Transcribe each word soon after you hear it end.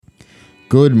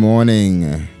Good morning,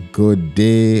 good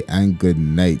day, and good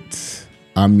night.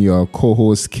 I'm your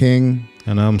co-host King.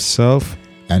 And I'm Self.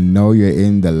 And now you're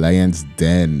in the Lion's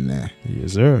Den.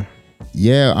 Yes, sir.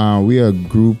 Yeah, we are a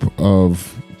group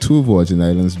of two Virgin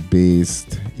Islands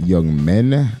based young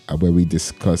men where we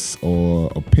discuss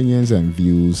our opinions and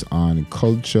views on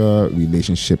culture,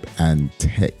 relationship, and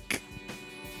tech.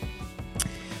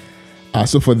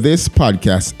 So for this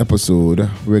podcast episode,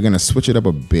 we're going to switch it up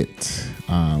a bit.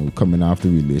 We're coming off the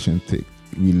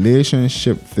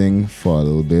relationship thing for a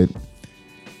little bit.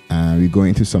 And we're going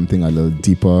into something a little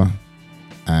deeper.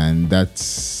 And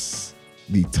that's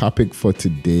the topic for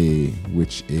today,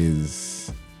 which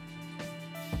is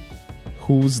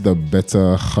who's the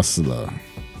better hustler,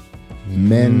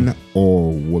 men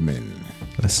or women?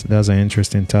 That's an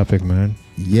interesting topic, man.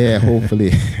 Yeah,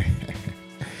 hopefully.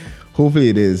 Hopefully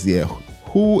it is, yeah.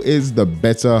 Who is the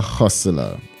better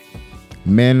hustler,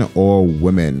 men or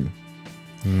women?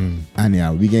 And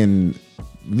yeah,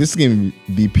 this can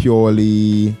be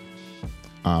purely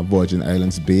Virgin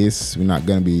Islands based. We're not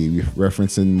going to be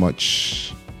referencing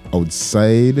much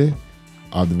outside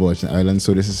of the Virgin Islands.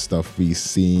 So this is stuff we've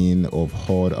seen or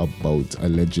heard about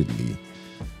allegedly.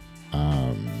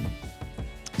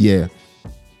 Yeah.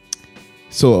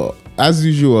 So as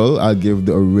usual, I'll give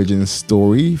the origin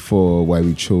story for why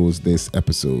we chose this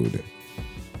episode.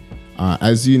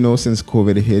 As you know, since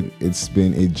COVID hit, it's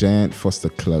been a giant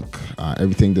fusscluck.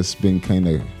 Everything just been kind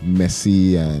of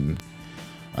messy, and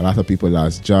a lot of people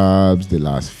lost jobs, they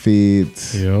lost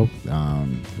faith,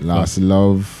 lost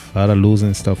love. A lot of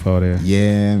losing stuff out there.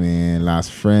 Yeah, man,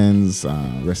 lost friends.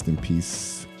 Rest in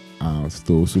peace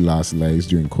those who lost lives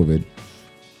during COVID.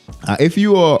 If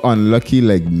you are unlucky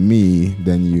like me,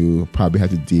 then you probably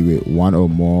have to deal with one or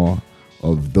more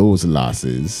of those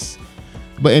losses.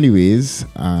 But anyways,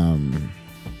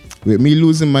 with me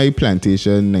losing my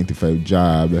plantation 9-to-5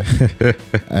 job,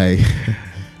 I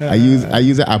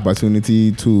use the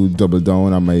opportunity to double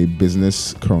down on my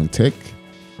business, Crown Tech.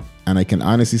 And I can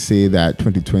honestly say that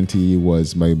 2020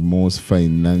 was my most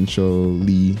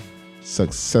financially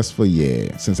successful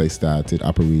year since I started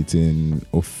operating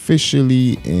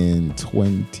officially in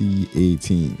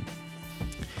 2018.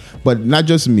 But not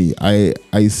just me. I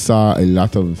saw a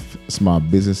lot of small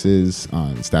businesses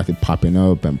started popping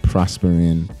up and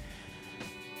prospering.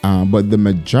 But the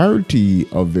majority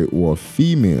of it were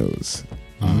females.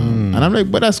 And I'm like,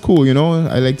 but that's cool, you know?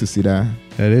 I like to see that.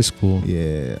 That is cool.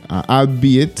 Yeah.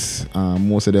 Albeit,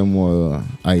 most of them were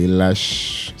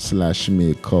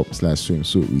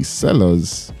eyelash/makeup/swimsuit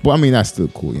resellers. But I mean, that's still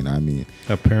cool, you know what I mean?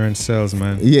 Appearance sells,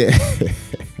 man. Yeah.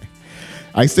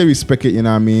 I still respect it, you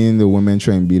know what I mean? The women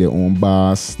try and be their own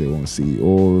boss, their own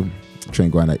CEO, try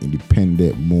and go on that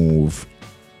independent move.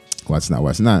 What's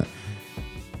not.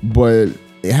 But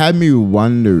it had me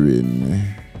wondering,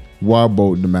 what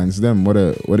about the men's them? What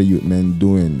are youth men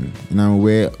doing? You know,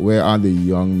 where are the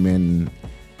young men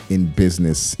in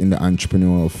business, in the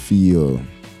entrepreneurial field?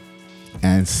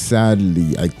 And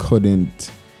sadly, I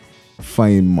couldn't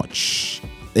find much.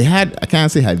 I can't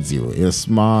say it had zero. It was a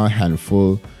small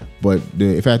handful. But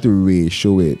if I had to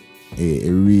ratio it,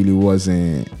 it really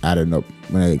wasn't adding up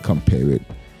when I compare it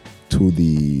to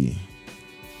the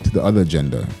other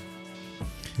gender.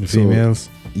 The females?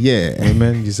 Yeah.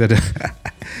 Amen. You said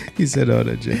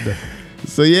other gender.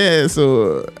 So yeah,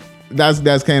 so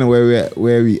that's kind of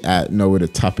where we at now with the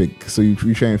topic. So we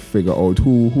try and figure out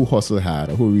who hustle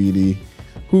hard, who really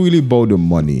bought the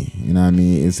money. You know what I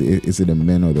mean? Is it the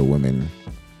men or the women?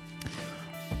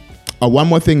 One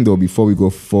more thing though, before we go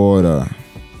further,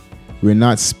 we're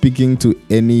not speaking to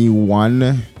any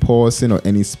one person or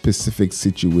any specific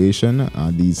situation.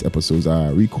 These episodes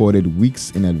are recorded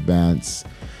weeks in advance.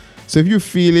 So if you're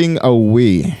feeling a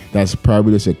way, that's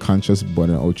probably just your conscious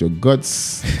burning out your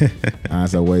guts.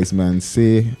 As a wise man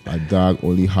say, a dog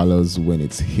only hollers when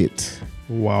it's hit.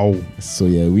 Wow. So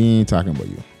yeah, we ain't talking about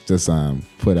you. Just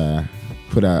put her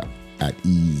at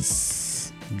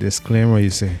ease. Disclaimer,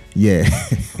 you say? Yeah.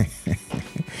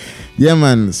 Yeah,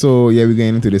 man. So yeah, we're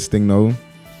getting into this thing now.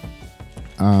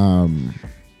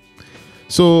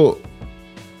 So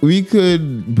we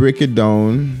could break it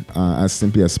down as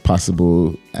simply as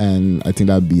possible, and I think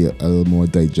that'd be a little more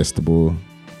digestible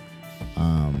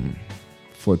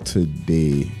for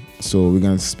today. So we're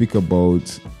gonna speak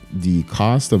about the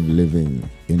cost of living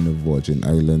in the Virgin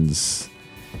Islands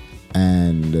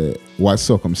and what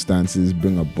circumstances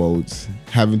bring about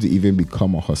having to even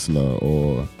become a hustler,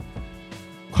 or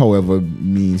however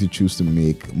means you choose to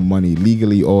make money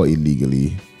legally or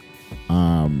illegally.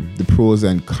 The pros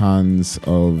and cons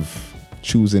of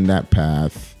choosing that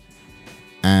path,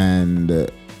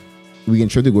 and we can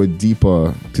try to go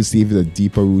deeper to see if it's a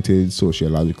deeper rooted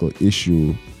sociological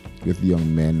issue with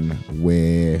young men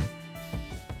where,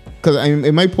 because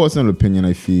in my personal opinion,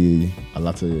 I feel a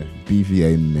lot of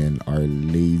BVI men are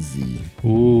lazy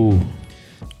Ooh.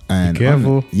 and Be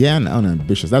careful. and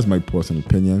unambitious. That's my personal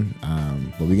opinion.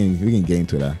 But we can get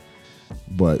into that.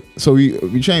 But so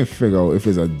we try and figure out if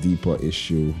it's a deeper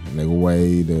issue, like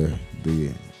why the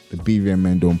BVI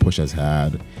men don't push as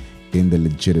hard in the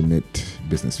legitimate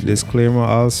business field. Disclaimer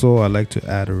also, I'd like to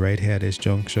add right here at this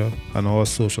juncture on our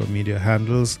social media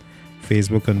handles,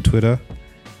 Facebook and Twitter.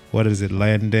 What is it,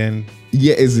 Lion Den?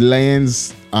 Yeah, it's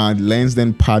Lions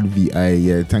Den Pod VI.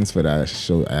 Yeah, thanks for that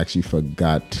show. I actually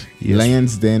forgot. Yes.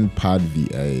 Lions Den Pod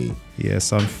VI.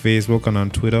 Yes, on Facebook and on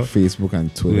Twitter. Facebook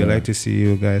and Twitter. We'd like to see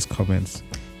you guys' comments.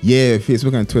 Yeah,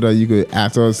 Facebook and Twitter. You could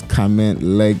add us, comment,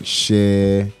 like,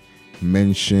 share,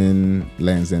 mention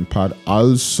Lions Den Pod.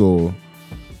 Also,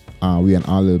 we on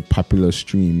all the popular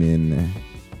streaming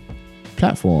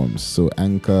platforms. So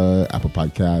Anchor, Apple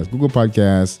Podcasts, Google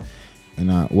Podcasts,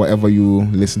 and whatever you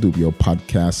listen to your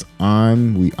podcast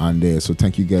on, we on there. So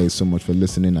thank you guys so much for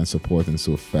listening and supporting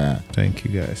so far. Thank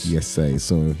you guys. Yes, sir.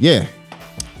 So yeah,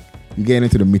 you getting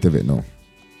into the meat of it now.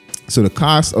 So the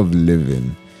cost of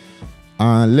living.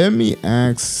 Let me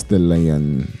ask the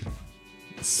Lion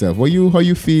self, how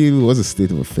you feel? What's the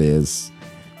state of affairs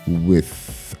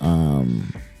with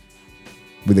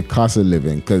the cost of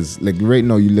living? Because like right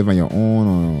now you live on your own,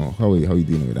 or how you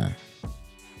dealing with that?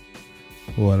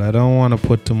 Well, I don't want to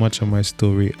put too much of my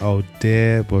story out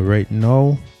there, but right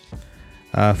now,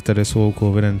 after this whole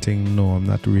COVID and thing, no, I'm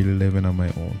not really living on my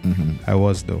own. Mm-hmm. I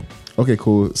was though. Okay,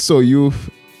 cool. So you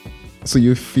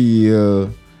feel,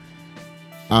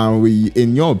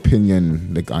 in your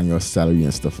opinion, like on your salary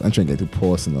and stuff, I'm trying to get too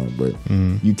personal, but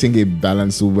you think it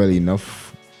balanced well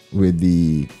enough with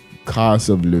the cost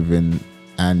of living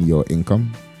and your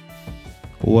income?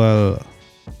 Well,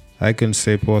 I can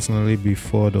say personally,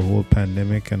 before the whole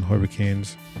pandemic and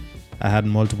hurricanes, I had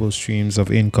multiple streams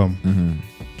of income. Mm-hmm.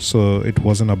 So it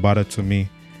wasn't a bother to me.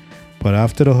 But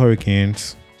after the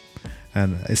hurricanes,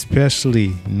 and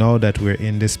especially now that we're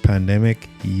in this pandemic,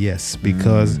 yes,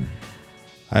 because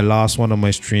I lost one of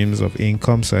my streams of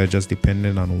income, so I just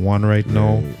depended on one right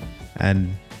now. Right.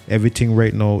 And everything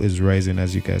right now is rising,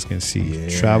 as you guys can see. Yeah,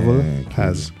 Travel cool.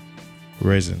 has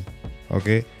risen.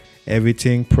 Okay?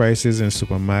 Everything, prices in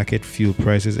supermarket, fuel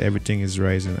prices, everything is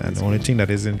rising. And the only thing that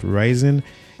isn't rising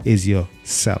is your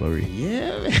salary.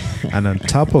 Yeah. And on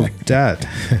top of that,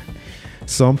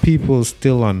 some people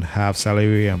still on half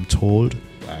salary, I'm told.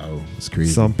 Wow, it's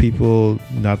crazy. Some people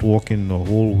not working the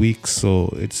whole week,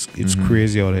 so it's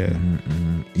crazy out here.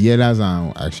 Yeah, that's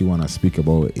I actually want to speak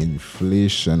about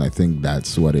inflation. I think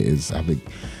that's what it is. I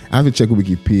have to check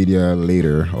Wikipedia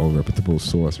later, or reputable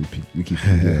source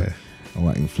Wikipedia, on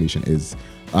what inflation is.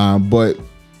 But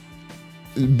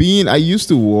I used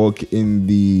to work in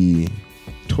the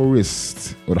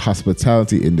tourist or the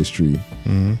hospitality industry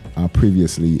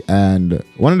previously, and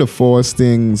one of the first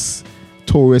things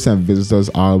tourists and visitors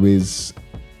always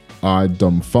are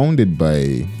dumbfounded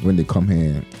by when they come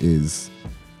here is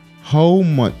how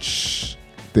much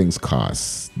things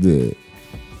cost, the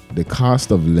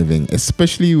cost of living,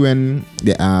 especially when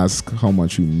they ask how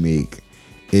much you make.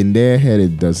 In their head,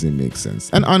 it doesn't make sense,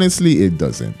 and honestly, it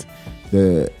doesn't.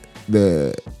 The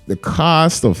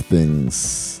cost of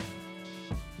things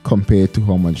compared to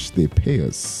how much they pay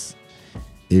us,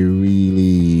 it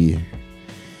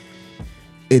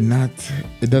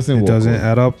doesn't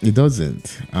add up. It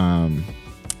doesn't.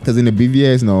 Because in the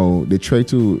BVS now, they try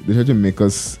to make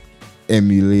us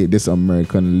emulate this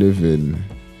American living,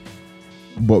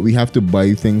 but we have to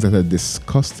buy things at a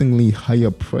disgustingly higher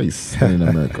price than in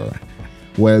America,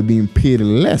 while being paid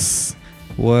less.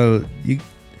 Well,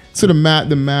 So the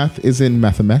math isn't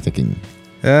mathematicking.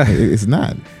 It's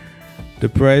not. The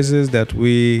prices that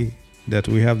we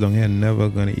have down here are never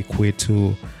gonna equate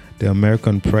to the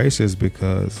American prices,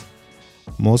 because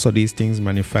most of these things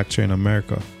manufacture in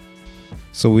America.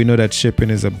 So we know that shipping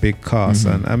is a big cost.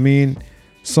 And I mean,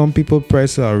 some people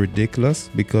prices are ridiculous,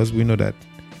 because we know that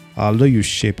although you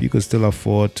ship, you could still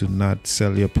afford to not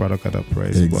sell your product at a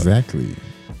price. Exactly. But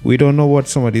we don't know what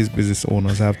some of these business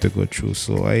owners have to go through.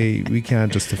 So we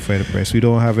can't justify the price. We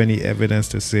don't have any evidence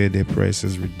to say their price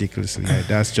is ridiculously high.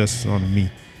 That's just on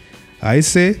me. I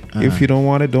say, if you don't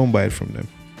want it, don't buy it from them.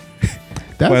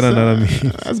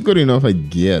 That's good enough, I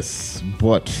guess.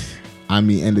 But I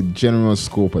mean, in the general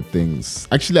scope of things,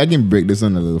 actually, I can break this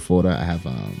on a little further. I have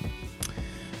a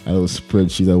little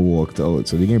spreadsheet I worked out,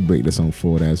 so we can break this on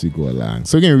further as we go along.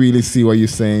 So we can really see what you're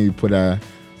saying. You put that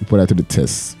to the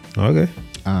test. Okay.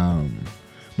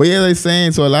 But But yeah, like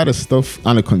saying, so a lot of stuff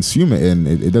on the consumer end,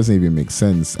 it doesn't even make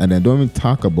sense. And then don't even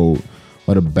talk about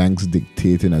what the banks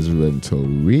dictating as rental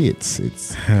rates.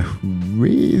 It's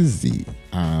crazy.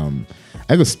 I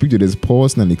could speak to this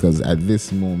personally because at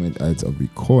this moment as of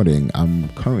recording, I'm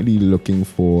currently looking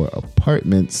for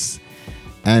apartments,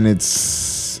 and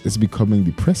it's becoming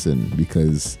depressing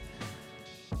because,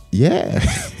 yeah.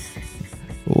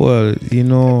 Well, you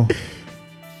know,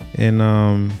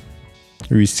 in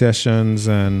recessions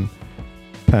and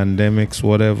pandemics,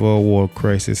 whatever, world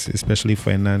crisis, especially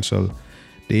financial,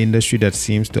 the industry that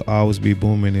seems to always be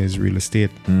booming is real estate.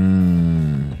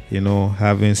 You know,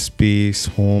 having space,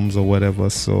 homes or whatever.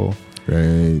 So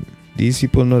Right. these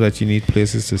people know that you need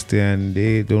places to stay, and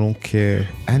they don't care.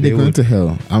 And they're going to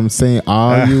hell. I'm saying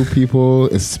all you people,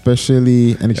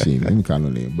 especially, and actually, let me call no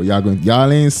name, but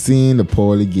y'all ain't seen the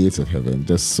pearly gates of heaven,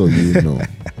 just so you know.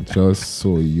 Just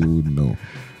so you know.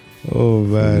 Oh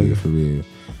man. For real.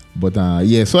 But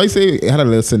yeah, so I say I had a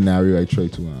little scenario I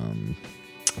tried to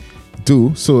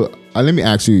do. So let me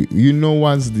ask you, you know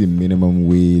what's the minimum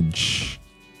wage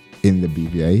in the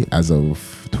BVI as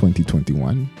of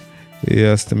 2021?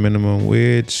 Yes, the minimum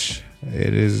wage.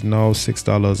 It is now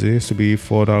 $6. It used to be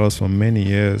 $4 for many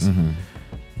years,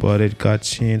 but it got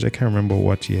changed. I can't remember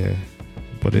what year,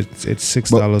 but it's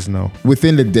 $6 now.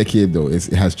 Within the decade, though, it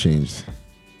has changed.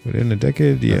 Within the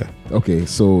decade, yeah. Okay,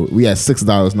 so we at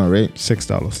 $6 now, right?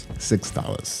 $6.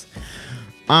 $6.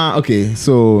 Okay,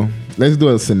 so let's do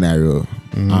a scenario.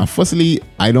 Firstly,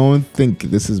 I don't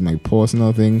think this is my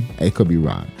personal thing. I could be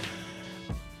wrong.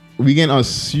 We can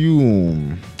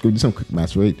assume, we'll do some quick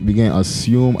maths, right? We can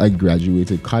assume I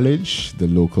graduated college, the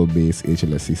local base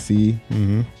HLSCC,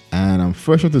 and I'm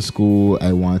fresh out of school.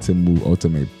 I want to move out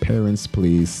of my parents'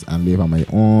 place and live on my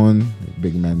own.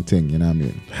 Big man thing, you know what I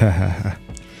mean?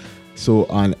 So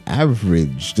on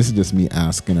average, this is just me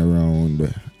asking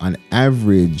around, on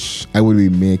average, I would be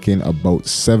making about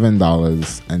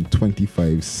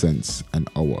 $7.25 an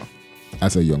hour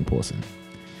as a young person.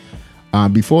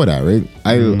 Before that, right,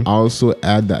 I'll also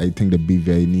add that I think the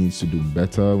BVI needs to do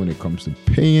better when it comes to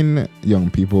paying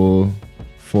young people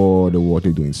for the work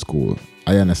they do in school.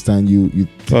 I understand you.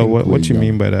 Well, what you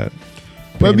mean by that?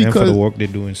 Well, Paying them because for the work they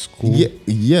do in school.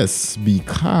 Yes,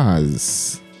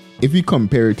 because if you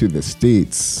compare it to the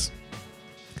States,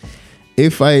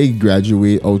 if I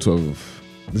graduate out of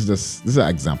this is an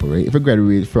example, right? If I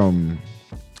graduate from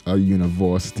a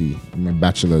university, my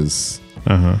bachelor's,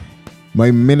 my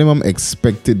minimum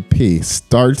expected pay,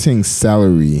 starting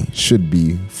salary should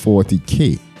be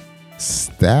 $40K.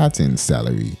 Starting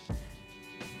salary.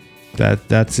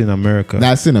 That's in America.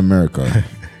 That's in America.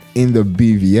 In the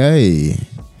BVI,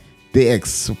 they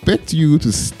expect you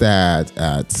to start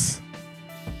at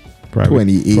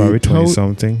probably 20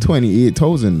 something.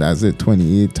 28,000. That's it.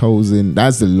 28,000.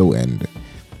 That's the low end.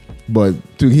 But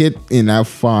to hit in that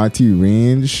 40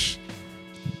 range,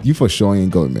 you for sure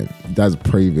ain't government. That's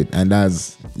private, and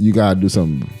you gotta do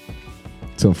some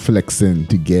flexing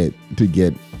to get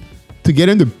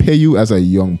them to pay you as a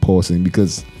young person,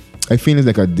 because I feel it's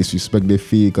like a disrespect they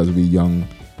feel because we're young.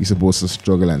 We're supposed to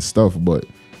struggle and stuff, but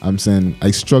I'm saying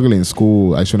I struggle in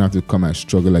school. I shouldn't have to come and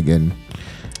struggle again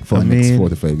for the next 4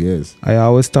 to 5 years. I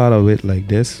always thought of it like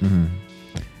this.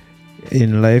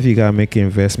 In life, you gotta make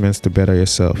investments to better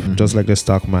yourself, just like the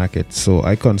stock market. So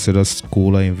I consider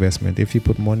school an investment. If you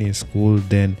put money in school,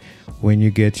 then when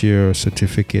you get your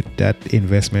certificate, that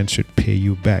investment should pay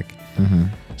you back.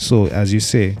 So as you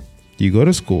say, you go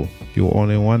to school, you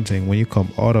own one thing. When you come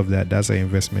out of that, that's an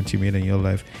investment you made in your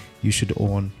life. You should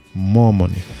own more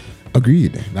money.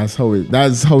 Agreed. That's how it should be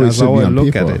on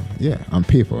paper. At it. Yeah, on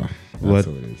paper. That's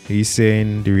how it is. He's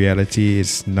saying the reality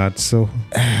is not so.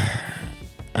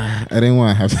 I didn't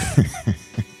want to have.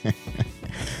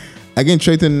 I can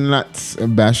try to not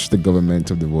bash the government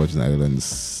of the Virgin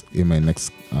Islands in my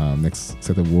next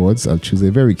set of words. I'll choose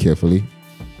it very carefully.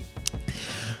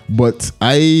 But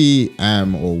I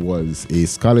am or was a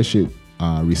scholarship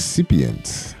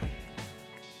recipient,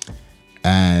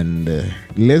 and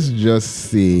let's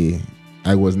just say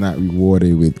I was not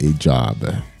rewarded with a job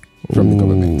from the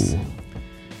government.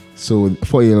 So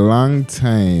for a long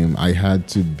time, I had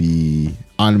to be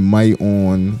on my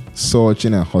own,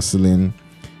 searching and hustling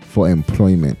for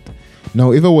employment.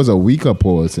 Now, if I was a weaker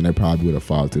person, I probably would have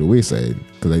fallen to the wayside,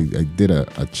 because I did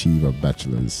achieve a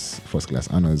bachelor's first class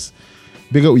honors.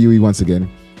 Big up you once again.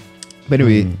 But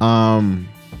anyway,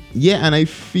 yeah, and I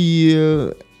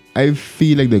feel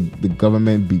like the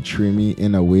government betrayed me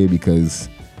in a way, because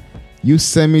you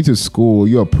sent me to school,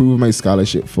 you approved my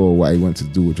scholarship for what I went to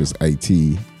do, which was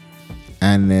IT.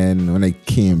 And then when I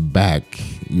came back,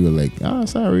 you were like,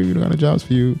 sorry, we don't got no jobs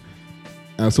for you.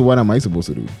 So what am I supposed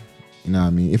to do? You know what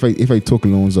I mean? If I took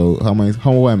loans out,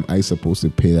 how am I supposed to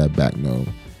pay that back now?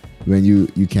 When you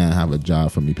can't have a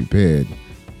job for me prepared.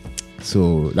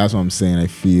 So that's what I'm saying. I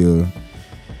feel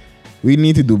we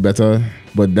need to do better.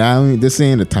 But this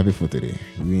ain't the topic for today.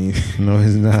 No,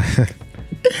 it's not.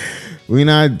 We're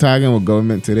not talking about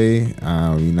government today.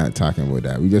 We're not talking about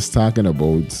that. We're just talking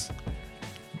about,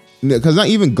 because not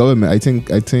even government. I think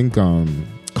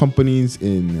companies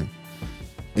in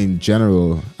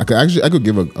general. I could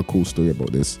give a cool story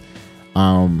about this.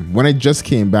 When I just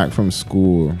came back from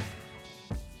school,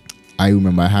 I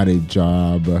remember I had a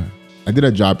job. I did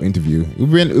a job interview. It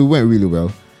went really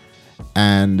well,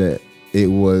 and it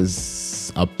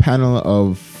was a panel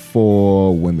of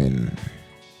 4 women.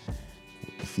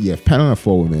 Yeah, panel of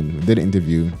 4 women. We did an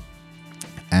interview,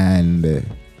 and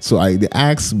so they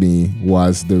asked me,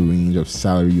 what's the range of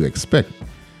salary you expect?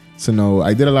 So now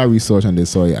I did a lot of research on this,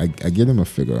 so I gave them a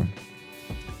figure,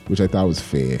 which I thought was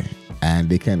fair, and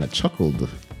they kind of chuckled.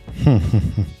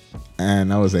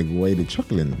 And I was like, why are they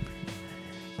chuckling?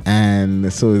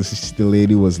 And so the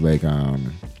lady was like,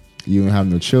 you don't have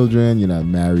no children, you're not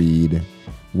married,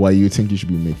 why you think you should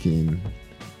be making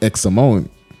X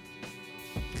amount?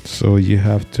 So you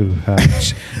have to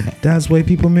have. That's why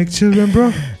people make children,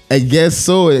 bro. I guess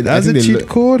so. That's a cheat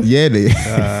code. Yeah, they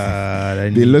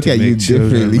look at you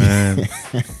differently, man.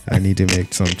 I need to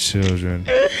make some children.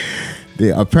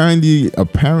 They apparently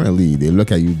they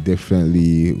look at you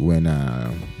differently when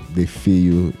they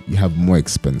feel you have more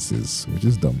expenses, which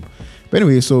is dumb. But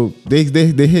anyway, so they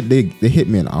hit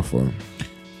me an offer.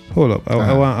 Hold up,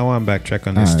 I want to backtrack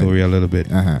on this story a little bit.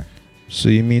 So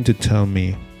you mean to tell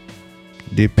me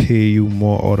they pay you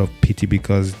more out of pity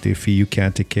because they feel you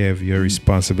can't take care of your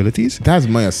responsibilities? That's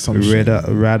my assumption.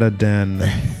 Rather than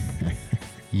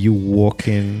you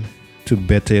working to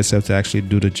better yourself to actually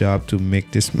do the job to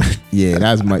make this money. Yeah,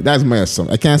 that's my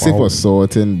assumption. I can't say for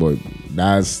certain, but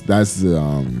that's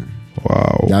the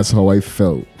wow. That's how I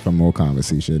felt from our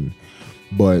conversation.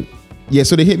 But yeah,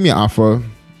 so they hit me an offer.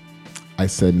 I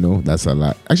said no, that's a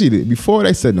lot. Actually, before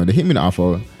I said no, they hit me an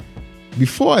offer.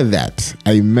 Before that,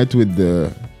 I met with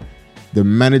the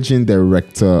managing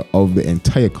director of the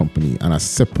entire company on a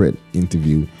separate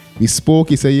interview. We spoke.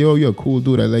 He said, yo, you're a cool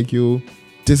dude. I like you.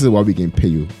 This is what we can pay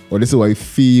you. Or this is what we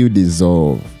feel you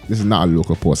deserve. This is not a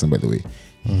local person, by the way.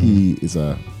 Mm-hmm. He is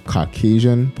a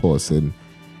Caucasian person.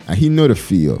 And he know the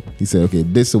feel. He said, okay,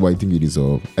 this is what I think you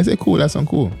deserve. I said, cool, that sounds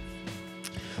cool.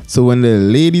 So when the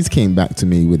ladies came back to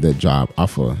me with the job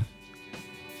offer,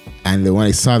 and then when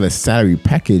I saw the salary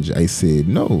package, I said,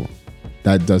 no,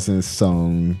 that doesn't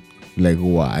sound like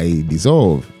what I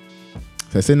deserve.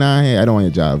 So I said, nah, hey, I don't want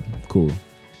your job. Cool.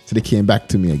 So they came back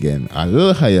to me again, a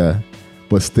little higher,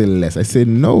 but still less. I said,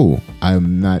 no,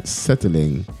 I'm not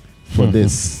settling for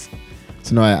this.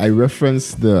 So now I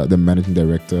referenced the managing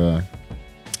director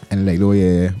and like, oh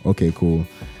yeah, okay, cool.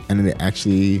 And then they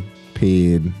actually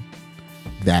paid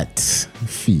that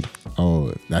fee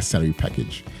or that salary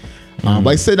package. But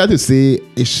I said that to say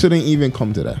it shouldn't even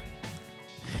come to that.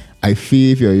 I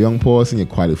feel if you're a young person, you're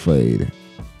qualified,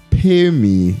 pay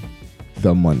me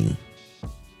the money.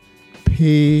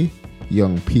 Pay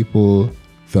young people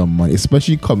the money,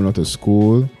 especially coming out of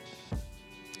school.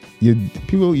 You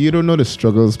don't know the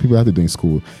struggles people have to do in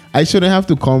school. I shouldn't have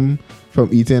to come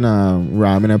from eating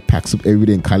ramen and pack soup every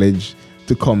day in college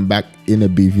to come back in a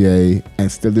BVI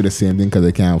and still do the same thing because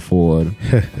I can't afford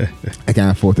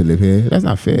to live here. That's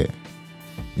not fair.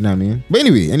 You know what I mean? But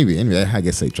anyway, I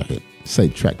get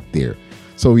sidetracked there.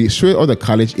 So we straight out of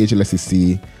college,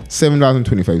 HLSCC,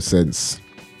 $7.25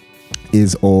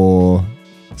 is all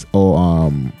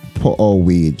per hour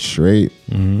wage, right?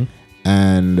 Mm-hmm.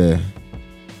 And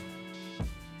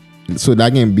so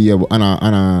that can be on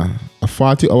a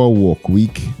 40-hour work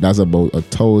week. That's about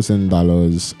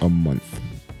 $1,000 a month,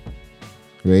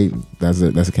 right? That's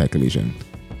a calculation.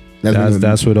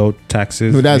 That's without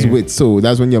taxes. No, that's with. So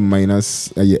that's when you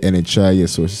minus your NHI, your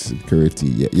Social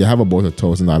Security. You have about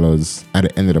 $1,000 at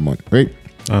the end of the month, right?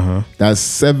 That's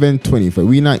 $7.25.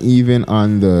 We're not even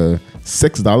on the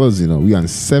 $6. We're on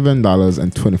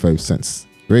 $7.25,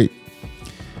 right?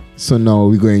 So now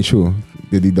we're going through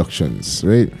the deductions,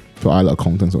 right? For all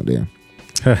accountants out there.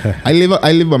 I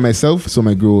live by myself, so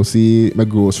my groceries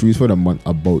for the month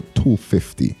about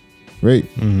 $250, right?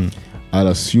 Mm-hmm. I'll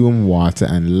assume water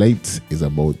and light is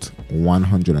about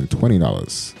 $120.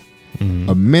 Mm-hmm.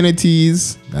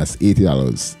 Amenities, that's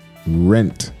 $80.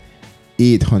 Rent,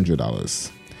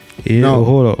 $800. Now,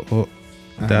 hold up.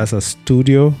 That's a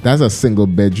studio? That's a single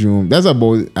bedroom. That's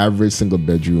about average single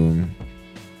bedroom.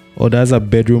 Oh, that's a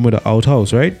bedroom with an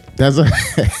outhouse, right? That's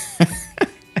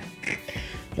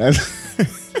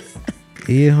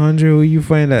 800. Where you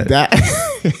find that?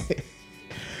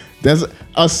 That's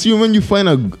assuming you find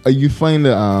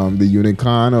the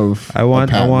unicorn of I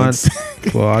want apartments.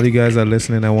 for all you guys that are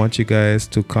listening, I want you guys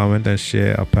to comment and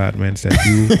share apartments that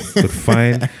you could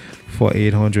find for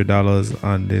 $800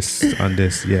 on this.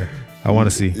 Yeah, I want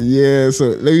to see. Yeah, so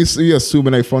let me see.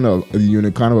 Assuming I found a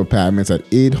unicorn of apartments at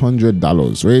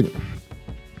 $800, right?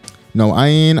 Now I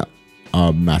ain't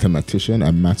a mathematician,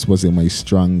 and maths wasn't my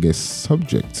strongest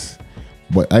subject.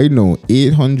 But I know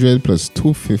 800 plus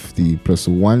 250 plus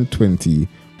 120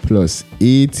 plus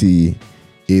 80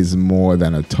 is more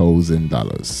than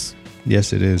 $1,000.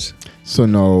 Yes, it is. So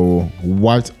now,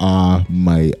 what are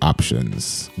my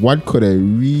options? What could I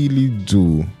really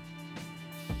do?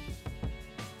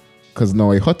 Because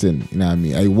now I hutting, you know what I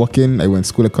mean? I walk in, I went to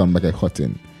school, I come back, I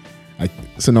hutting.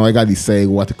 So now I got to decide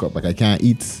what to cut. Like I can't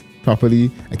eat properly.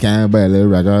 I can't buy a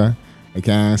little ragga. I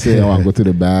can't say, I go to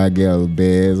the bar, get a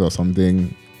beers or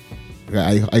something.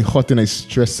 I hot and I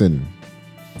stressing.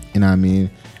 You know what I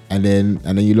mean? And then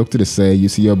you look to the side, you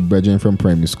see your brethren from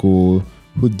primary school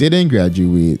who didn't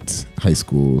graduate high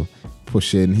school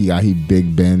pushing. He got his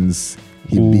big Benz,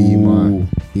 he Beamer,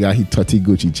 he got his 30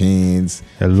 Gucci chains.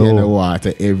 Hello. He in the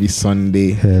water every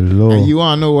Sunday. Hello. And you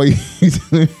wanna know what you're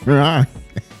doing wrong.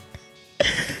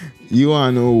 You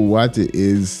wanna know what it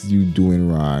is you doing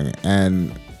wrong.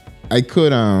 And I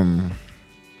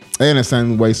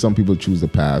understand why some people choose the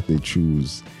path they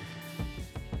choose.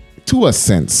 To a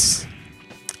sense,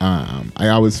 I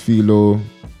always feel though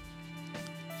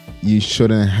you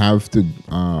shouldn't have to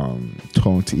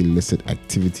turn to illicit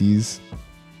activities,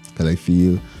 because I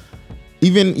feel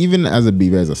even as a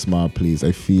beaver, as a small place,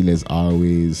 I feel there's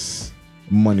always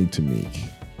money to make.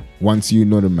 Once you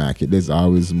know the market, there's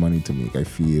always money to make. I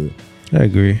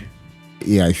agree.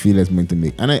 Yeah, I feel it's meant to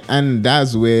make, and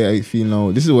that's where I feel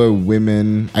now. This is where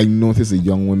women, I notice the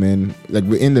young women, like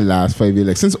within the last 5 years,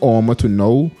 like since Alma to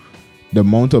now, the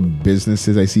amount of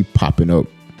businesses I see popping up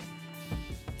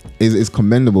is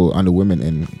commendable on the women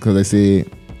end. Because I say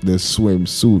the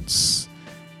swimsuits,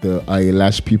 the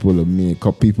eyelash people, the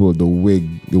makeup people, the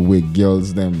wig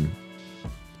girls, them.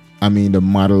 I mean the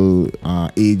model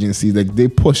agencies, like they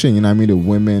pushing. You know what I mean? The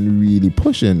women really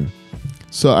pushing.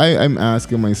 So I'm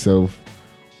asking myself,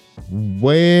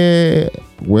 where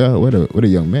the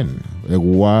young men? Like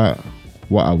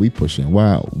what are we pushing?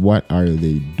 What are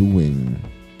they doing?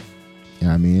 You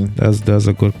know what I mean? That's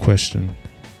a good question.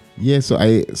 Yeah, so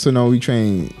now we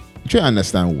try to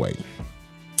understand why.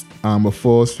 But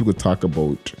first we could talk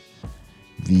about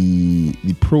the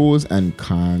pros and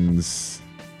cons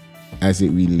as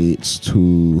it relates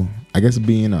to, I guess,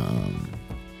 being an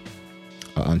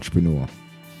entrepreneur.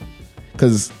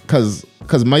 Cause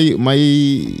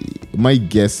my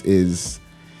guess is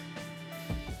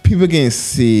people can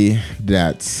say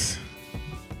that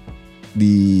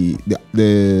the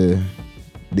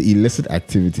illicit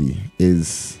activity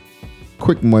is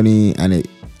quick money and it,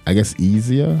 I guess,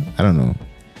 easier. I don't know.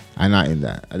 I'm not in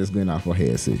that. I'm just going out for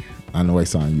hearsay. I know I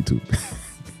saw on YouTube.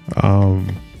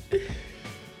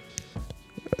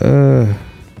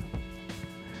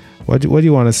 What do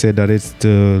you want to say, that it's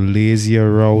the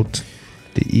lazier route,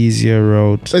 the easier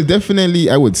route? So definitely,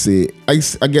 I would say, I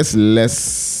guess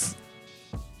less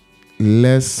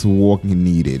work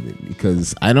needed,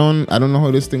 because I don't know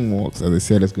how this thing works. As I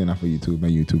said, it's going out for YouTube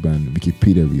and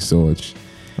Wikipedia research.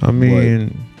 I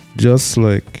mean, just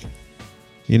like,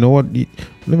 you know what?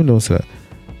 Let me know, sir.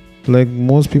 Like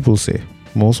most people say,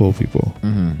 most old people,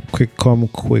 quick come,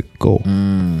 quick go.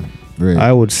 Right.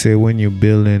 I would say when you're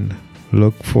building,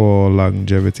 look for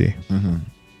longevity.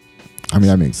 I mean,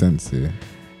 that makes sense. Yeah.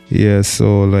 Yeah.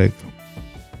 So like,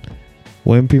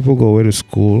 when people go away to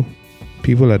school,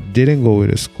 people that didn't go away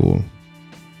to school,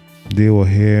 they were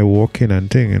here working and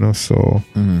thing, you know. So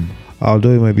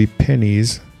although it might be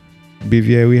pennies,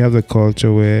 BVI, we have the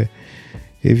culture where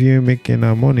if you're making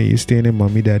money, you stay in a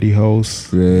mommy daddy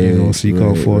house, you know, so you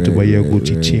can afford to buy your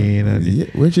Gucci chain, and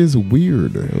which is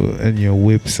weird, and your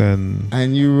whips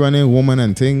and you run a woman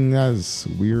and thing. That's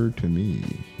weird to me,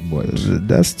 but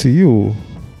that's to you.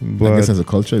 But I guess as a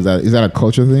culture, is that a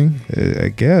culture thing? I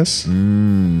guess.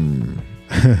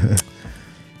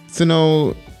 So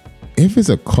now, if it's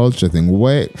a culture thing,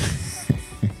 why?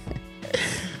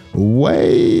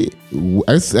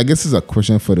 I guess it's a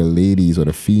question for the ladies or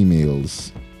the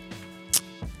females.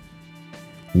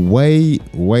 Why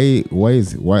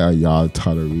are y'all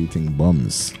tolerating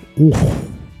bums? Ooh.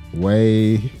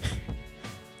 Why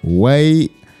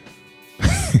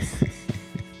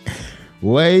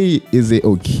is it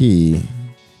okay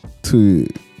to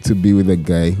be with a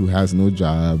guy who has no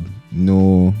job,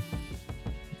 no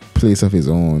place of his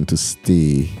own to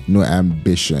stay, no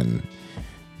ambition,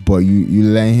 but you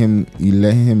let him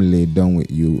lay down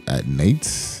with you at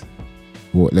night.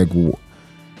 What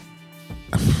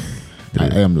I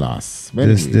am lost. But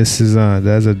anyway. This is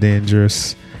that's a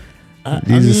dangerous.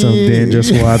 These are some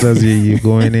dangerous waters you're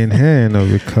going in here,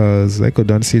 because I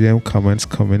couldn't see them comments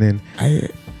coming in. I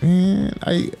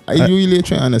really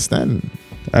try to understand.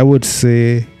 I would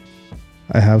say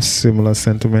I have similar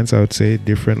sentiments. I would say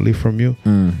differently from you.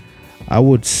 I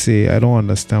would say I don't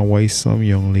understand why some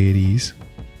young ladies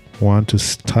want to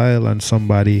style on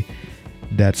somebody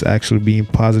that's actually being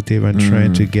positive and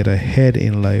trying to get ahead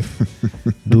in life,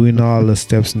 doing all the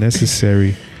steps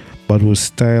necessary, but will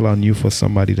style on you for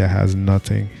somebody that has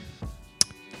nothing.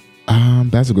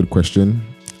 That's a good question.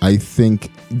 I think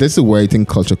this is where I think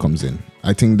culture comes in.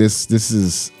 I think this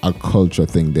is a culture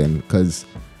thing then, because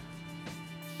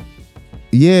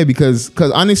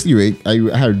honestly, right,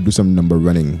 I had to do some number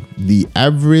running. The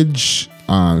average,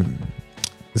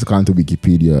 it's according to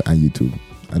Wikipedia and YouTube.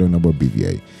 I don't know about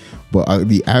BVI. But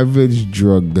the average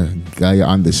drug guy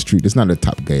on the street, it's not the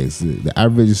top guys, the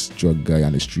average drug guy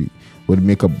on the street would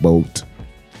make about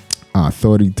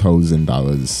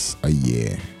 $30,000 a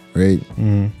year, right?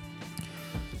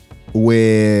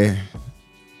 Where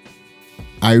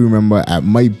I remember at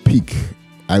my peak,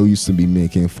 I used to be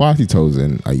making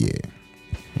 $40,000 a year.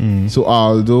 So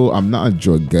although I'm not a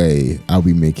drug guy, I'll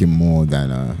be making more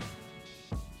than a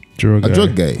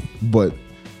drug guy. But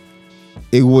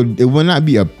it would not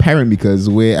be apparent, because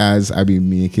whereas I be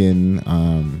making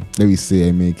let me say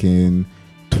I'm making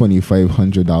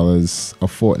 $2,500 a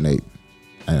fortnight,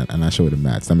 and I'm not sure the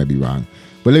maths, that might be wrong,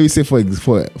 but let me say for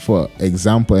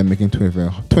example I'm making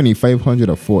 $2,500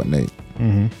 a fortnight.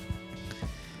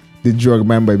 The drug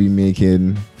man might be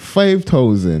making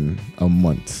 $5,000 a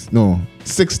month, no,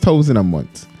 $6,000 a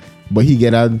month, but he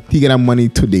get that money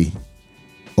today,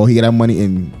 or he get that money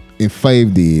in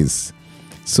 5 days.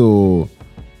 So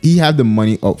he had the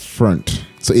money up front,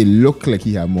 so it looked like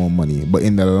he had more money, but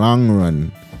in the long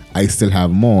run, I still have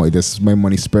more. It just my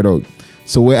money spread out.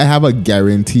 So where I have a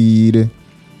guaranteed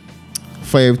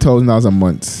 $5,000 a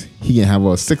month, he can have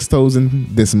a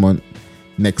 $6,000 this month.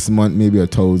 Next month maybe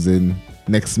 $1,000.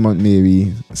 Next month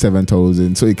maybe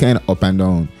 $7,000. So it kind of up and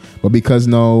down. But because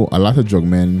now a lot of drug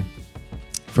men,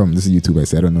 from this is YouTube, I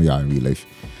say I don't know y'all in real life.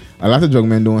 A lot of drug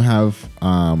men don't have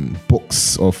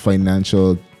books or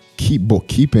financial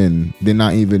bookkeeping. They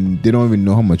don't even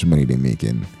know how much money they're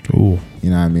making. Ooh. You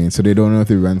know what I mean? So they don't know if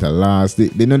they rent a loss.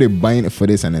 They know they're buying it for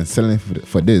this and then selling it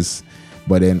for this.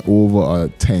 But then over a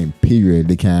time period,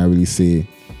 they can't really say,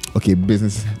 okay,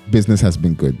 business has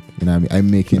been good. You know what I mean?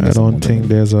 I'm making this. I don't think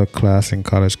there's a class in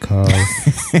college called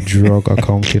Drug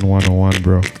Accounting 101,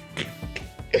 bro.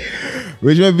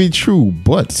 Which might be true,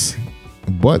 but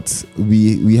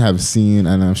we have seen,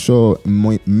 and I'm sure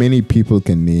many people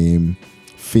can name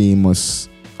famous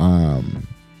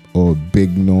or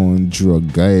big known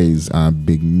drug guys,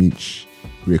 Big Meech,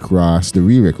 Rick Ross, the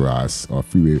real Rick Ross, or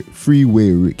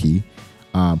Freeway Ricky,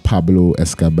 Pablo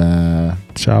Escobar,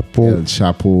 El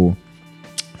Chapo,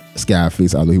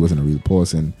 Scarface, although he wasn't a real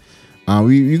person.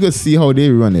 You could see how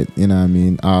they run it, you know what I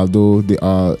mean? Although they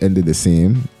all ended the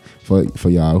same. For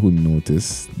y'all who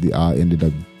noticed, they all ended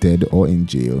up dead or in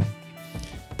jail.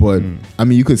 But I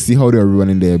mean, you could see how they were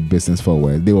running their business for a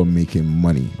while. They were making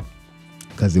money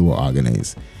because they were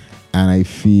organized. And I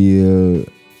feel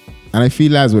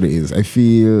that's what it is. I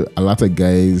feel a lot of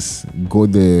guys go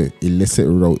the illicit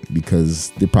route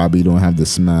because they probably don't have the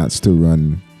smarts to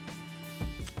run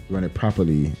it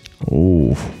properly.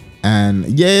 Oh.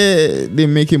 And yeah, they're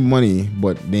making money,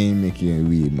 but they ain't making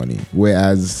real money.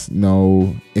 Whereas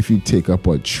now, if you take up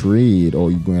a trade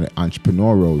or you go in an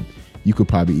entrepreneur road, you could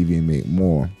probably even make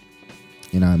more.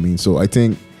 You know what I mean? So I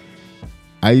think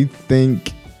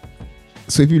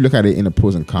so if you look at it in a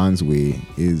pros and cons way,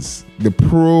 is the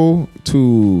pro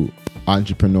to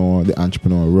the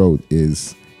entrepreneur road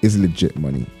is legit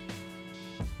money.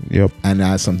 Yep. And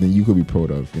that's something you could be proud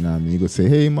of. You know what I mean? You could say,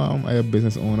 hey mom, I am a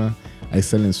business owner. I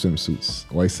sell in swimsuits,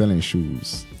 or I sell in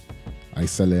shoes. I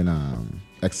sell in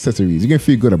accessories. You can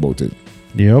feel good about it.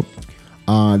 Yep.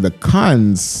 The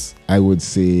cons, I would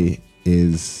say,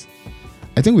 is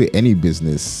I think with any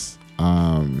business,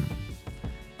 the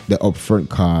upfront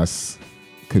costs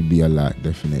could be a lot,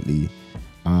 definitely.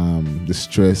 The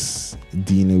stress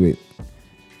dealing with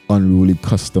unruly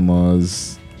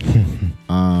customers.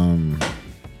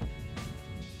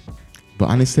 But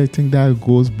honestly, I think that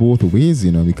goes both ways,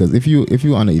 you know, because if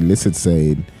you're on the illicit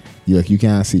side, you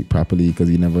can't see it properly because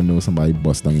you never know somebody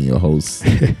bust down in your house.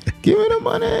 Give me the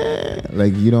money.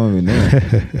 Like, you don't even know.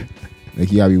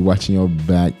 Like, you gotta be watching your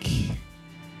back.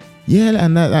 Yeah,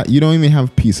 and that you don't even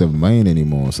have peace of mind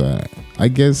anymore. So I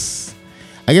guess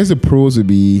the pros would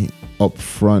be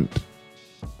upfront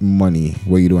money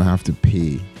where you don't have to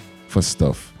pay for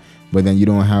stuff, but then you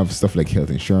don't have stuff like health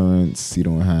insurance, you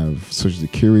don't have social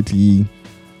security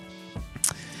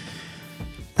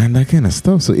and that kind of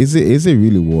stuff. So is it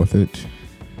really worth it?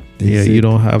 You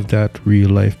don't have that real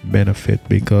life benefit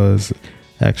because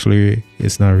actually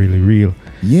it's not really real.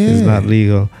 Yeah, it's not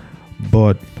legal.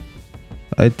 But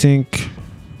I think,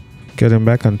 getting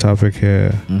back on topic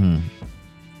here,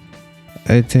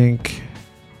 I think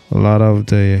a lot of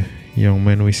the young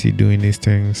men we see doing these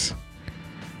things,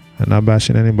 and not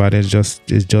bashing anybody, it's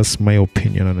just my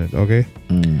opinion on it, okay?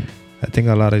 I think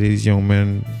a lot of these young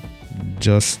men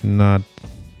just not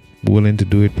willing to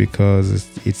do it because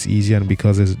it's easy and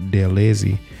because they're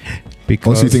lazy. Because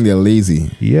also, you think they're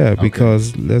lazy? Yeah, Okay.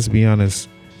 because let's be honest,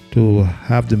 to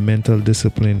have the mental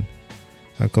discipline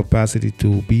and capacity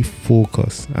to be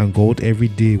focused and go out every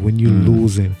day when you're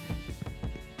losing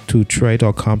to try to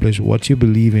accomplish what you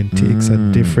believe in takes a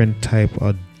different type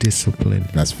of discipline.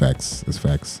 That's facts.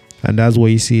 And that's why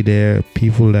you see there are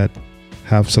people that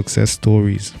have success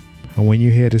stories. And when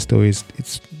you hear the stories,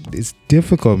 it's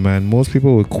difficult, man. Most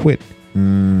people will quit.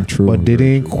 True. But they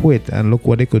didn't quit, and look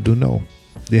what they could do now.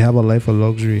 They have a life of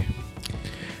luxury.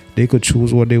 They could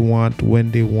choose what they want,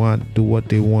 when they want, do what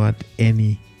they want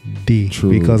any day.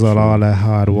 Because of all that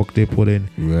hard work they put in.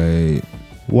 Right.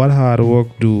 What hard work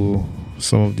do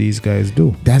some of these guys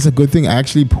do? That's a good thing. I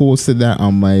actually posted that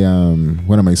on my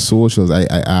one of my socials. I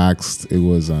asked, it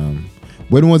was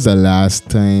when was the last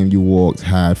time you worked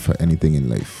hard for anything in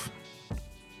life?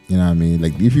 You know what I mean?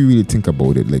 Like, if you really think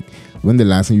about it, like, when the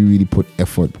last time you really put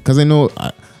effort? Because I know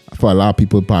for a lot of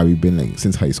people, probably been like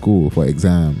since high school for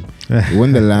exam.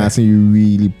 When the last time you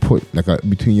really put like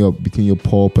between your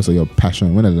purpose or your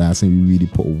passion? When the last time you really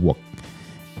put work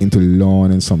into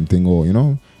learning something,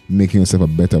 or making yourself a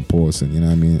better person? You know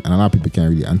what I mean? And a lot of people can't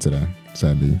really answer that,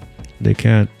 sadly. They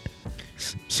can't.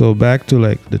 So back to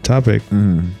like the topic,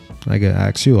 I can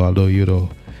ask you, although you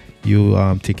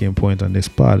taking point on this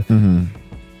part.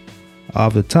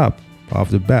 Off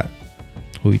the bat,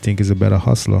 who you think is a better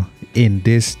hustler in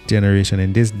this generation,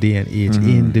 in this day and age,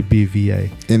 in the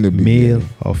BVI? Male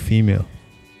or female?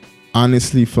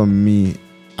 Honestly, for me,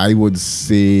 I would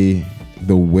say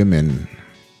the women.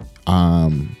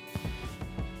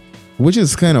 Which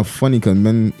is kind of funny because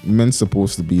men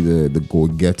supposed to be the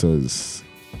go-getters.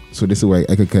 So this is why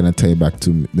I could kind of tie back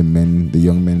to the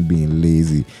young men being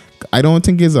lazy. I don't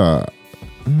think it's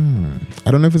I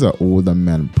don't know if it's an older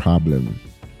man problem.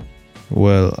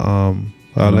 Well,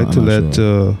 I'd like to let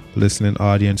the listening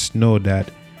audience know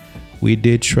that we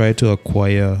did try to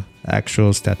acquire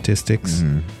actual statistics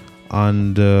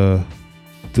and to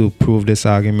prove this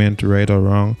argument right or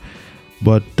wrong.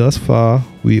 But thus far,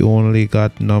 we only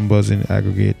got numbers in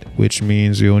aggregate, which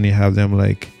means we only have them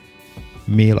like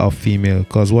male or female.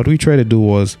 Because what we tried to do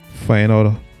was find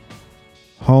out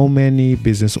how many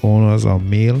business owners are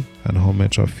male and how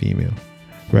much are female.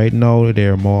 Right now,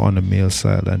 they're more on the male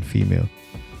side than female.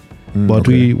 But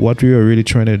what we were really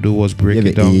trying to do was break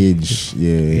it down in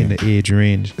the age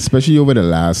range. Especially over the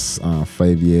last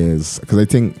 5 years. Because I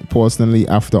think personally,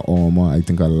 after Alma, I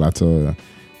think a lot of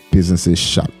businesses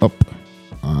shot up.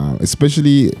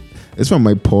 Especially, it's from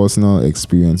my personal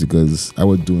experience because I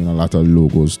was doing a lot of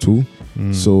logos too.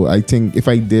 So I think if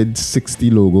I did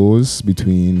 60 logos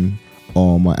between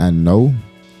Alma and now,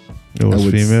 it was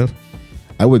female.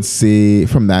 I would say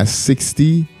from that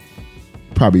 60,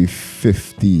 probably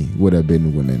 50 would have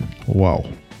been women. Wow.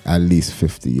 At least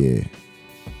 50, yeah.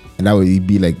 And that would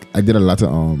be like, I did a lot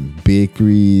of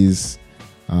bakeries,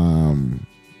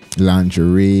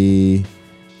 lingerie.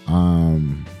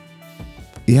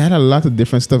 It had a lot of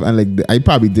different stuff. And like, I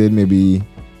probably did maybe,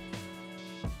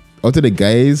 out of the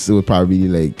guys, it would probably be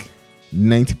like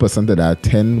 90% of that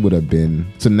 10 would have been,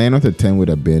 so 9 out of 10 would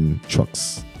have been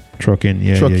trucking,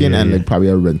 and like probably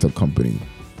a rental company.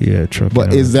 Yeah, trucking.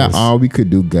 But is that all we could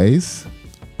do, guys?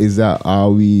 Is that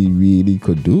all we really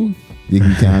could do? We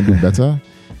can't do better?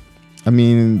 I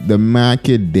mean, the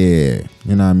market there,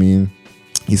 you know what I mean?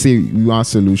 You say you want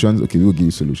solutions, okay, we'll give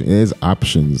you solutions. There's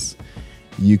options.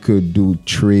 You could do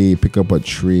tray, pick up a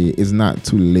tray. It's not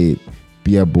too late.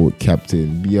 Be a boat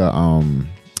captain, be a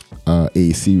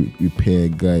AC repair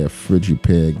guy, a fridge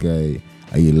repair guy,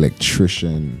 an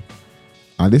electrician.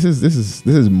 This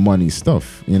is money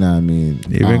stuff, you know what I mean?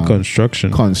 Even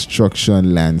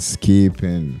construction,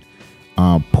 landscaping,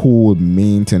 pool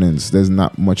maintenance. There's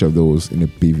not much of those in the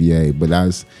PVA, but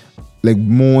that's like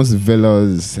most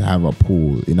villas have a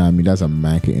pool, you know what I mean? That's a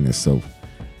market in itself.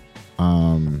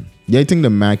 I think the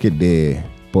market there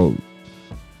but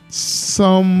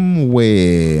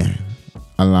somewhere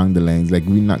along the lines, like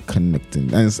we're not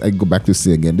connecting. And I go back to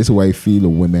say again, this is why I feel the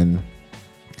women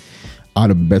are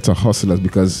the better hustlers,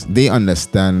 because they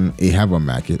understand they have a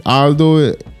market.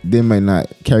 Although they might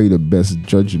not carry the best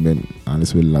judgment, and this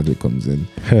is where logic comes in.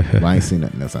 But I ain't saying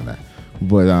nothing else on that.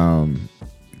 But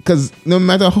because no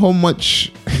matter how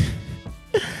much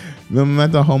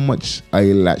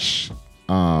eyelash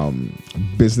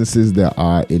businesses there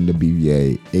are in the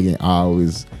BVA, again,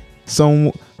 always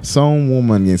some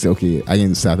woman can say, okay, I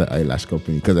can start an eyelash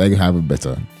company because I can have it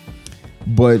better.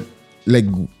 But like,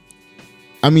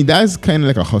 I mean, that's kind of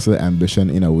like a hustle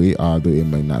ambition in a way, although it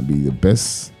might not be the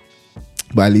best.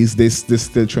 But at least they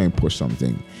still try and push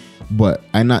something. But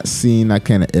I'm not seeing that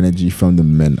kind of energy from the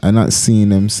men. I'm not seeing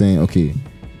them saying, okay,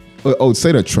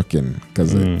 outside of trucking,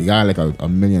 because you got like a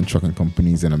million trucking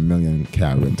companies and a million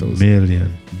car rentals.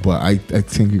 But I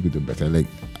think we could do better. Like,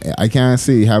 I can't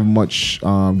say you have much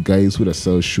guys who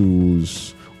sell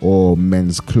shoes or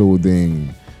men's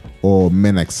clothing or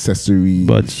men accessories.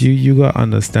 But you gotta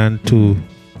understand too,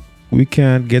 we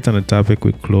can't get on a topic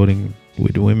with clothing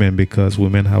with women because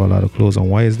women have a lot of clothes. And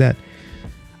why is that?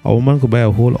 A woman could buy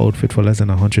a whole outfit for less than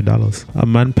 $100. A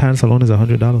man pants alone is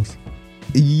 $100.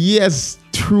 Yes,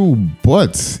 true.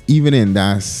 But even in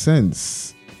that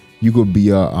sense, you could be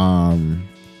a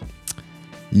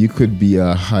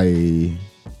high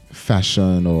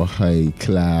fashion or high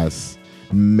class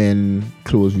men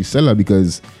clothes reseller,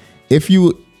 because if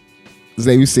you,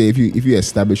 like you say, if you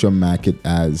establish your market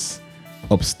as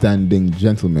upstanding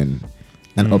gentlemen,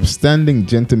 an upstanding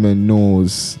gentleman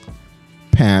knows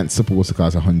pants supposed to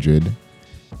cost 100.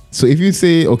 So if you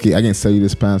say, okay, I can sell you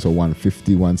this pants for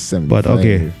 150, 170, but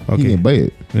okay, you can buy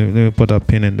it. Let me put a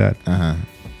pin in that.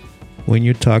 When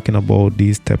you're talking about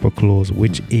these type of clothes,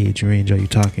 which age range are you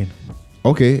talking?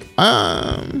 Okay,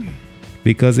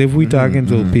 because if we're talking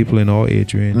to people in our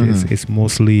age range, it's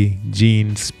mostly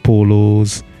jeans,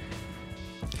 polos,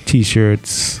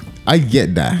 t-shirts. I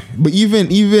get that, but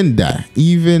even that,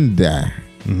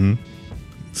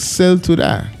 sell to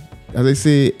that. As I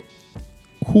say,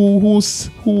 who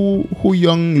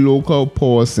young local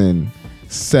person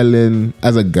selling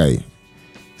as a guy,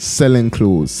 selling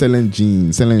clothes, selling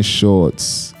jeans, selling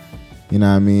shorts, you know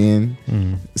what I mean?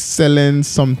 Selling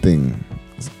something.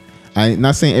 I'm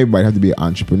not saying everybody has to be an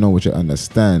entrepreneur, which I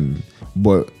understand,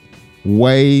 but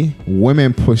why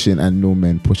women pushing and no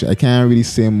men pushing? I can't really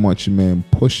say much men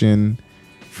pushing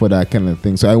for that kind of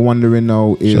thing. So I wondering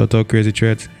now if shout out Crazy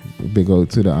Threads. Big out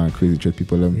to the Crazy Thread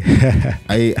people.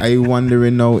 I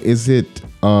wondering now, is it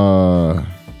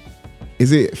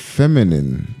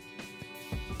feminine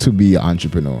to be an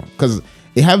entrepreneur? Because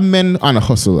they have men on a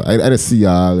hustle. I see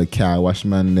the car wash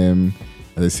man, them,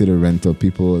 I see the rental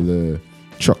people, the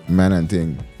truck man and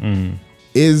thing.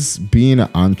 Is being an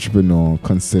entrepreneur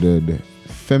considered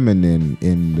feminine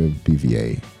in the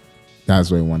BVA? That's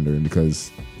what I'm wondering,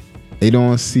 because they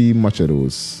don't see much of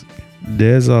those.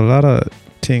 There's a lot of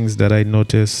things that I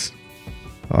notice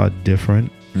are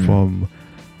different from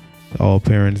our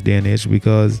parents' day and age,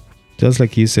 because just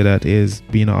like you said, that is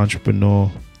being an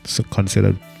entrepreneur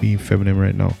considered being feminine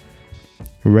right now.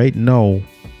 Right now,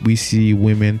 we see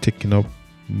women taking up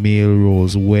male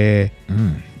roles where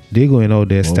they're going out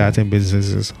there starting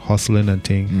businesses, hustling and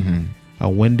things.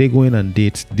 And when they going on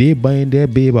dates, they buying their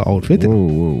baby outfit.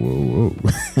 Whoa.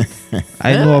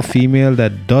 I know a female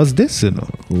that does this, you know.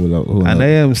 Hold and up. I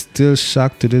am still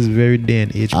shocked to this very day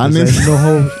and age, because I know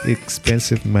how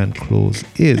expensive man clothes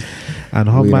is. And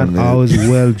her man always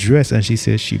well dressed, and she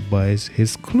says she buys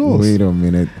his clothes. Wait a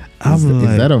minute. Is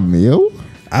like, that a male?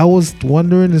 I was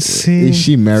wondering the same. Is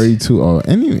she married to or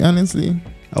any? Honestly,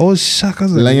 I was shocked. I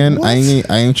was like, Lion, what?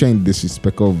 I ain't trying to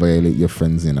disrespect or violate your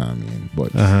friends, you know what I mean?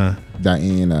 But that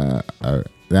ain't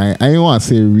I ain't want to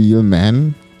say real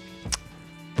man,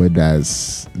 but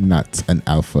that's not an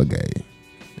alpha guy.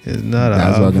 It's not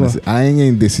that's an what I'm gonna alpha. say. I ain't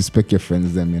gonna disrespect your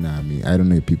friends, them, you know what I mean? I don't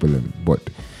know people, but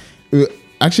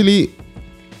actually,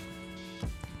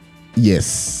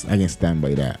 yes, I can stand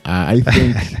by that. I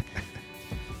think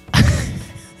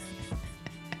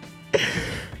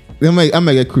I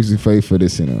might get crucified for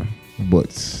this, you know,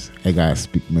 but I gotta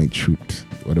speak my truth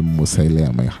or the most I lay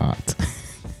on my heart.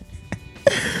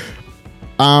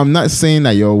 I'm not saying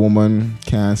that your woman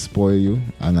can't spoil you.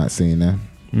 I'm not saying that.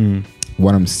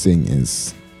 What I'm saying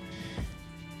is,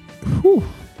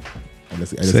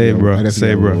 say, bro.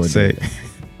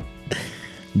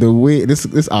 The way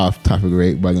this off topic,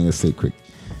 right? But I'm gonna say quick.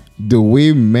 The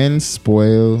way men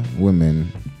spoil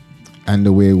women and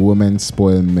the way women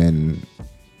spoil men,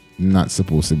 not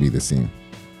supposed to be the same.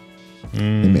 Let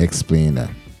me explain that.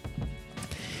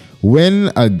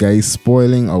 when a guy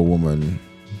spoiling a woman,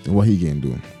 what he can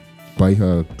do? Buy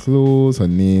her clothes, her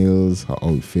nails, her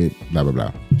outfit, blah blah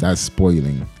blah. That's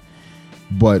spoiling.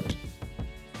 But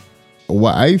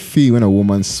what I feel when a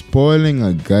woman's spoiling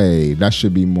a guy, that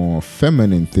should be more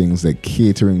feminine things like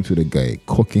catering to the guy,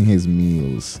 cooking his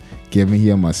meals, giving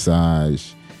him a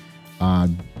massage,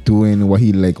 doing what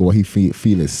he like, what he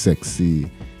feel is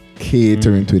sexy,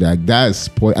 catering to that. That's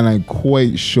spoil, and I'm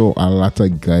quite sure a lot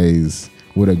of guys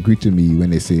would agree to me when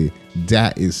they say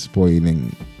that is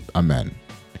spoiling a man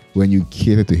when you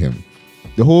cater to him.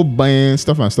 The whole buying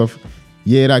stuff and stuff,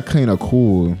 yeah, that kind of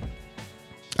cool.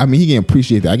 I mean, he can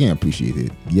appreciate it. I can appreciate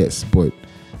it, yes, but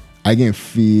I can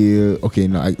feel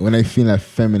when I feel that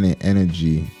feminine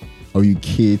energy, or you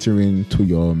catering to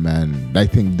your man, I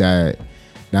think that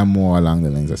more along the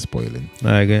lines of spoiling.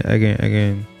 I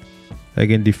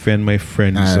can defend my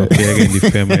friends. Okay, I can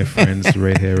defend my friends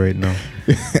right here, right now.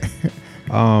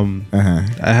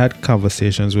 I had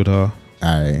conversations with her,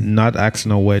 not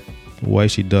asking her why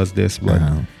she does this, but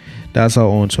that's her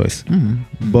own choice.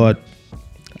 But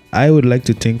I would like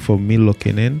to think, for me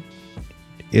looking in,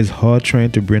 is her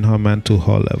trying to bring her man to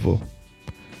her level.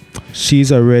 She's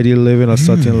already living a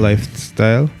certain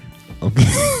lifestyle.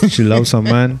 Okay. She loves her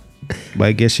man, but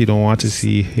I guess she don't want to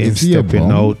see him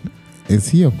stepping out. Is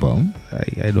he a bum?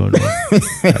 I don't know.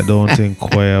 I don't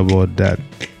inquire about that.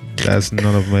 That's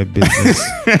none of my business.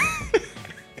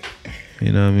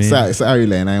 You know what I mean? Sorry,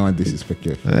 Len. I don't want to disrespect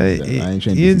you. I ain't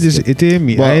trying to it ain't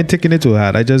me. I ain't taking it too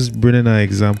hard. I just bringing an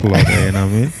example out there. You know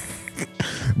what I mean?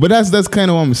 But that's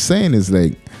kind of what I'm saying, is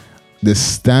like the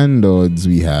standards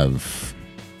we have.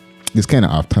 It's kind of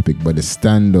off topic, but the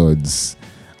standards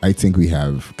I think we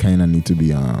have kind of need to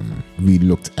be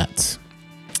re-looked at.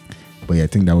 But yeah, I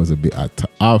think that was a bit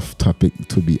off topic,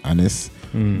 to be honest.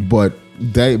 But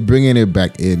bringing it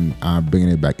back in,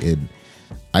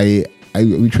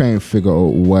 we try and figure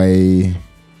out why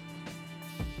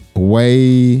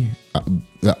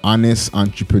the honest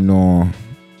entrepreneur,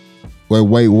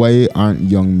 why aren't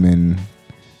young men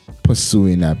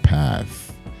pursuing that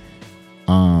path?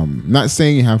 Not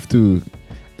saying you have to.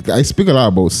 I speak a lot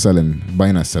about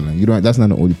buying and selling. That's not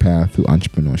the only path to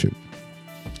entrepreneurship.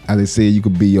 As I say, you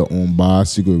could be your own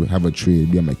boss, you could have a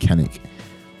trade, be a mechanic.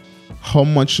 How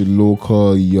much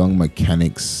local young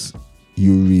mechanics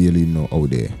you really know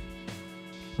out there?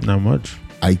 Not much.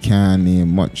 I can't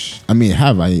name much. I mean,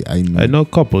 I know a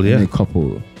couple, yeah. I know a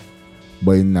couple,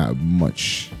 but not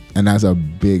much. And that's a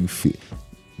big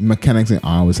mechanics ain't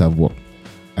always have work.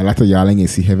 A lot of y'all ain't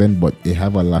see heaven, but they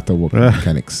have a lot of work with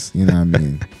mechanics. You know what I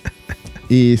mean?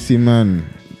 AC man,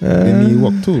 they need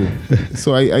work too.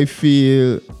 So I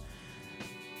feel.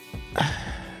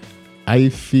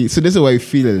 So this is why I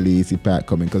feel a lazy part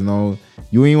coming, because now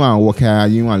you ain't want to work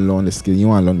hard, you want to learn the skill, you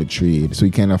want to learn the trade, so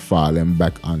you kind of falling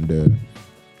back under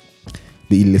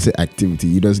the illicit activity.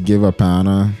 You just give up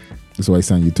on. That's why it's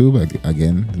on YouTube.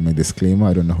 Again, my disclaimer,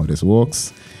 I don't know how this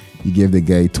works. You give the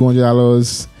guy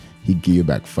 $200, he give you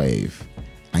back $5,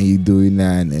 and you doing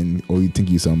that, or you think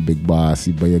you some big boss,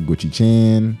 you buy a Gucci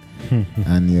chain,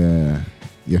 and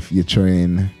you're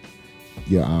throwing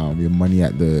your money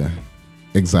at the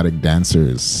exotic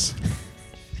dancers.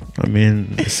 I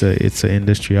mean, it's an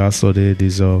industry also, they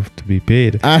deserve to be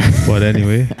paid. But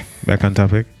anyway, back on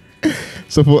topic.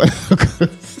 So for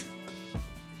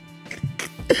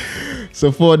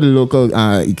the local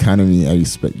economy, I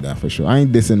respect that for sure. I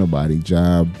ain't dissing nobody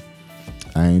job,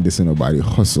 I ain't dissing nobody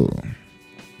hustle.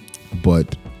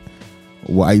 But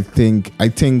what I think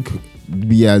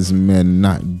we as men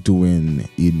not doing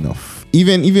enough.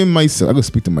 Even myself, I gotta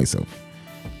speak to myself.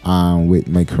 With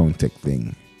my Crown Tech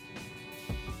thing.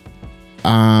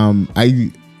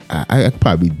 I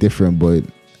probably different, but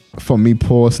for me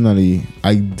personally,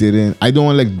 I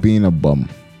don't like being a bum.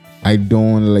 I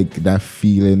don't like that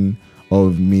feeling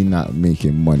of me not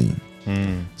making money.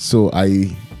 So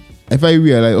if I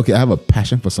realize, okay, I have a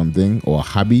passion for something or a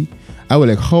hobby, I was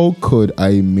like, how could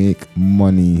I make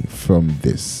money from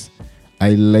this?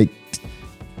 I like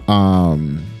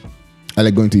going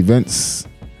to events.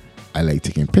 I like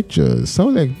taking pictures. So I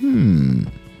was like,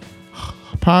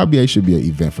 probably I should be an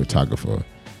event photographer.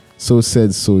 So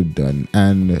said, so done.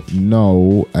 And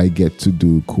now I get to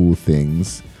do cool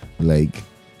things like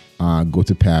go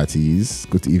to parties,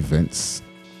 go to events,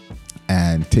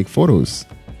 and take photos,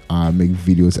 make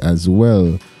videos as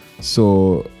well.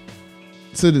 So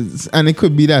and it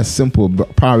could be that simple,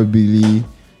 but probably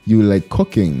you like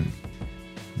cooking.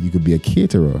 You could be a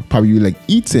caterer. Probably you like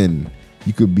eating.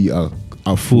 You could be a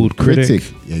food critic.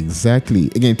 Exactly.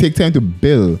 Again, take time to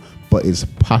build, but it's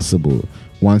possible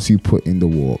once you put in the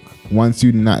work. Once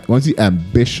you're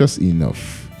ambitious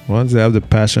enough. Once they have the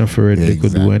passion for it, they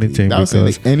could do anything. That's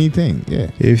because like anything.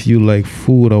 Yeah. if you like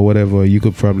food or whatever, you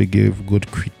could probably give good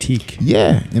critique.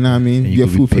 Yeah, you know what I mean. And you You're a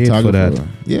could food be paid for photographer.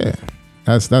 that. Yeah,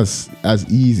 that's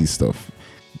easy stuff.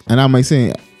 And I might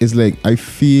say it's like I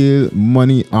feel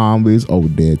money always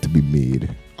out there to be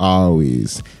made.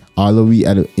 Always. Although we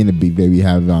in a big way we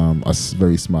have a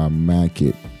very small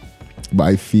market, but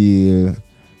I feel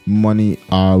money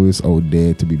always out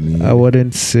there to be made. I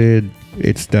wouldn't say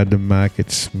it's that the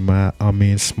market's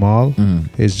small. Mhm.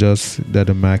 It's just that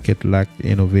the market lacked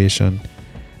innovation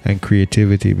and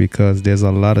creativity, because there's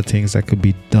a lot of things that could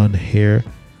be done here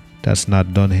that's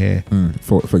not done here.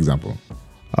 For example.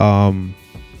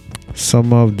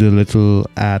 Some of the little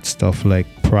ad stuff like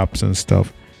props and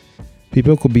stuff,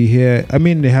 people could be here. I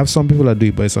mean, they have some people that do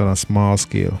it, but it's on a small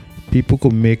scale. People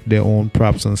could make their own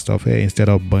props and stuff here instead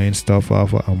of buying stuff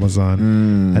off of Amazon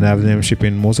and having them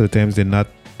shipping. Most of the times they're not.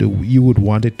 You would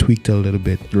want it tweaked a little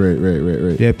bit.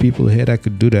 Right. There are people here that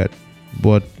could do that,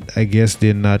 but I guess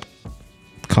they're not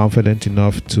confident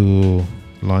enough to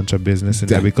launch a business in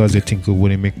there because they think it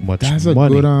wouldn't make much money. That's a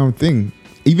good thing.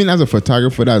 Even as a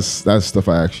photographer, that's stuff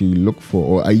I actually look for,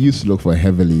 or I used to look for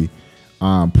heavily.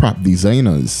 Prop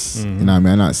designers, you know what I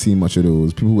mean? I'm not seeing much of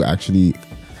those people who actually,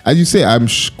 as you say, I'm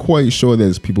quite sure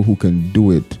there's people who can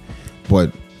do it,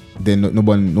 but then no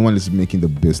one is making the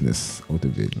business out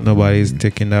of it. Nobody's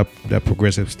taking up that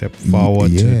progressive step forward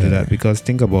to do that, because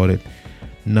think about it,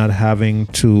 not having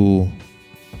to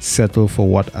settle for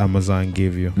what Amazon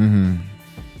gave you.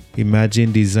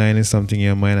 Imagine designing something in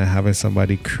your mind and having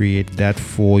somebody create that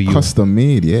for you. Custom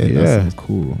made,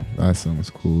 that sounds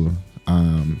cool.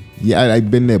 I've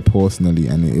been there personally,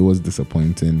 and it was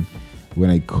disappointing when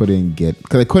I couldn't get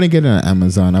it on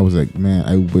Amazon. I was like, man,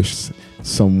 I wish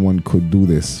someone could do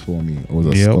this for me. It was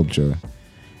a sculpture,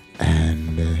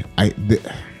 and I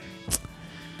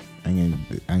ain't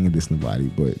gonna diss nobody,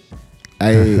 but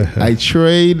I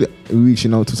tried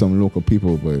reaching out to some local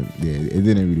people, but it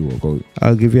didn't really work out.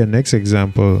 I'll give you a next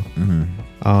example.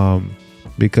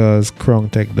 Because Krong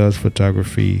Tech does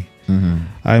photography.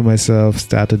 I myself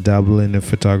started dabbling in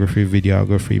photography,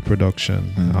 videography,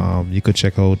 production. You could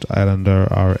check out Islander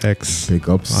RX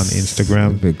Pickups on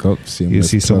Instagram. Pickups. You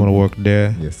see some of the work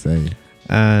there. Yes, I.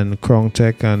 And Krong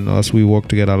Tech and us, we work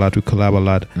together a lot. We collab a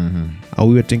lot. And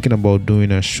we were thinking about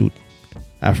doing a shoot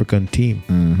African team.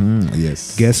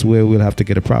 Yes. Guess where we'll have to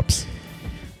get the props?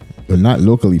 Well, not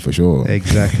locally for sure.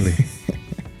 Exactly.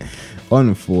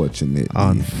 Unfortunately.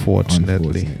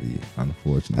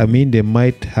 I mean, they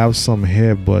might have some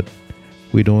here, but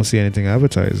we don't see anything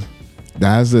advertised.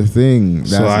 That's the thing.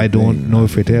 So I don't know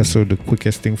if it is. So the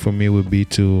quickest thing for me would be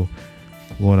to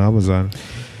go on Amazon.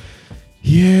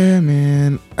 Yeah,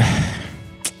 man.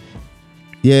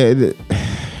 This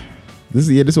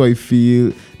is what I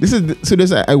feel.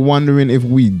 I'm wondering if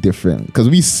we different, because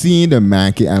we seen the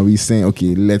market and we saying,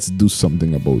 okay, let's do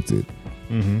something about it.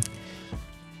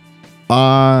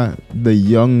 Are the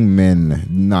young men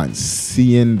not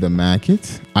seeing the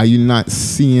market? Are you not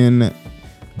seeing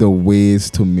the ways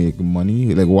to make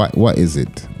money? Like, what is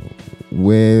it?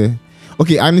 Where?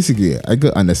 Okay, honestly, I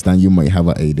could understand you might have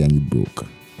an idea and you broke.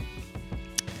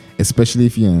 Especially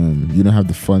if you don't have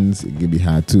the funds, it can be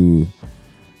hard to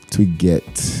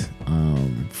get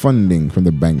funding from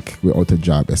the bank without a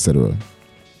job, etc.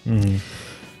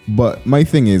 But my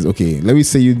thing is, okay, let me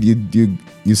say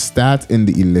you start in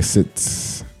the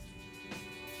illicit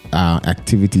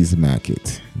activities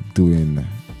market, doing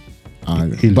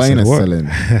buying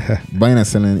and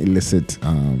selling illicit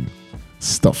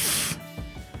stuff.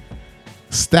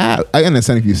 I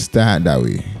understand if you start that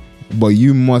way, but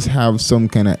you must have some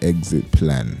kind of exit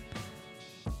plan.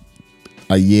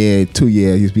 A year, 2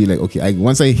 years, you'd be like, okay,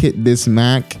 once I hit this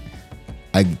mark,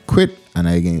 I quit and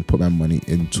I can put my money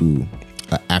into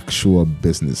an actual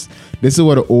business. This is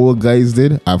what the old guys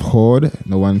did. I've heard,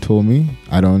 no one told me.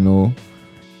 I don't know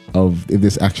if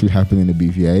this actually happened in the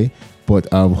BVI,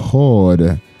 but I've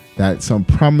heard that some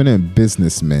prominent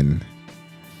businessmen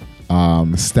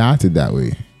started that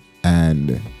way,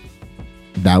 and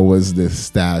that was the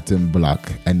starting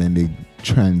block, and then they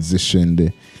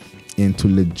transitioned into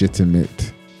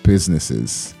legitimate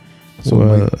businesses.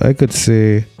 So I could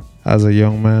say as a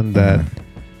young man that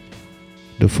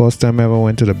the first time I ever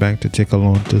went to the bank to take a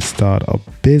loan to start a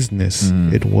business,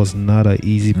 it was not an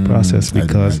easy process,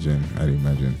 because I'd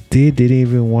imagine they didn't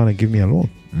even want to give me a loan.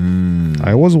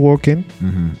 I was working,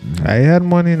 I had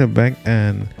money in the bank,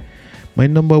 and my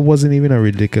number wasn't even a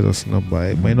ridiculous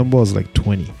number. My number was like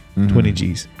 20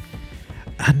 G's,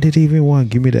 and they didn't even want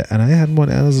to give me that. And I had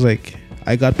money, and I was like,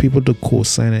 I got people to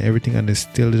co-sign and everything, and they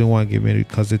still didn't want to give me it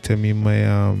because they tell me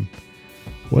my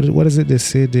what is it they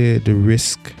say, the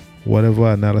risk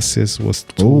whatever analysis was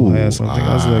too high or something.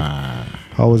 I was like,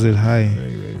 how was it high?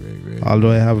 Right.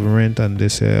 Although I have rent and they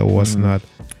say it was not,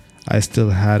 I still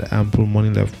had ample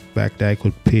money left back that I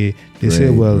could pay. They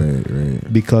say, well,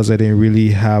 because I didn't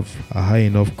really have a high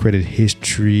enough credit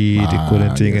history, they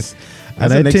couldn't take it.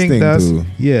 And I think that's too.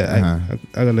 I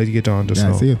gotta let you get on to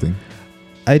now. Say your thing.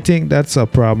 I think that's a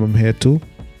problem here too.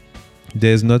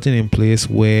 There's nothing in place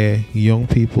where young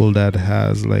people that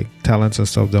has like talents and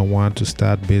stuff that want to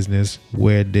start business,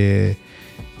 where there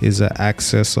is an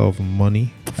access of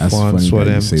money, that's funds for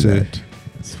them to. That.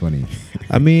 It's funny.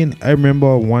 I mean, I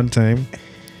remember one time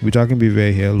we're talking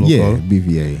BVA here, local. Yeah,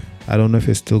 BVA. I don't know if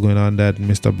it's still going on that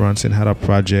Mr. Bronson had a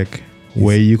project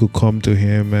where you could come to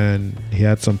him and he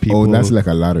had some people. Oh, that's like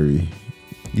a lottery.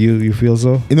 You feel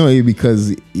so? You know,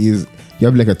 because you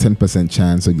have like a 10%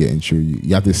 chance of getting through.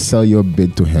 You have to sell your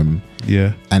bid to him.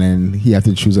 Yeah. And then he has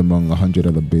to choose among 100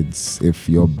 other bids. If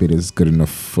your bid is good enough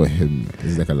for him,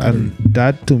 it's like a lottery. And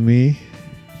that to me,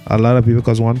 a lot of people,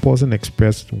 because one person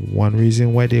expressed one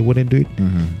reason why they wouldn't do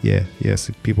it.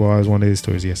 Yes, people always wonder these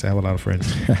stories. Yes, I have a lot of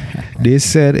friends. They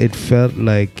said it felt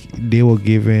like they were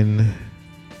giving,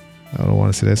 I don't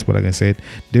want to say this, but I can say it.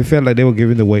 They felt like they were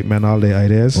giving the white man all their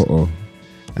ideas.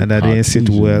 And that didn't sit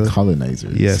well.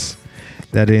 Colonizers. Yes.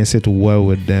 That didn't sit well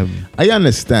with them. I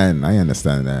understand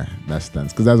that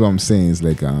stance, because that's what I'm saying. Is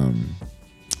like a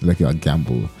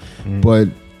gamble. But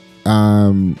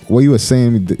what you were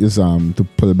saying is to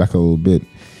pull it back a little bit.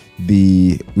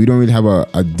 We don't really have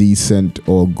a decent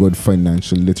or good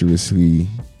financial literacy.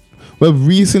 Well,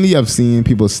 recently I've seen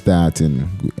people starting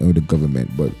with the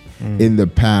government, but in the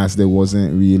past there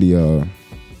wasn't really a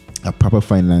proper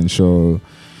financial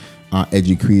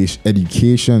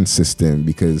education system,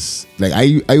 because like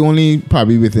I only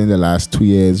probably within the last 2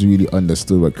 years really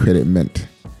understood what credit meant,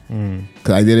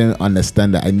 because I didn't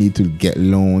understand that I need to get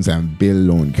loans and build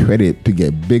loan credit to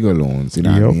get bigger loans, you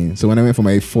know what I mean? So when I went for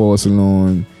my first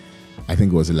loan, I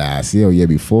think it was last year or year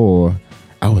before,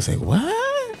 I was like, what?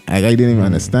 Like, I didn't even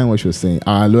understand what she was saying.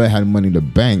 Although I had money in the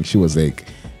bank, she was like,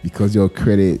 because your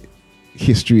credit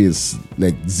history is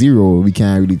like zero, we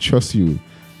can't really trust you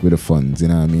with the funds, you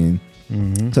know what I mean?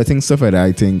 So I think stuff like that,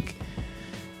 I think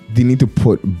they need to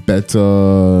put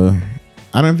better,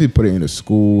 I don't know if they put it in the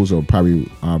schools or probably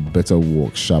better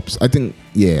workshops. I think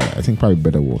probably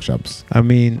better workshops. I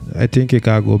mean, I think it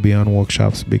can go beyond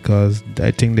workshops, because I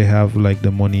think they have like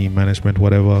the money management,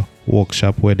 whatever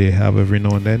workshop where they have every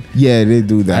now and then. Yeah, they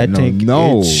do that. I think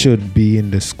it should be in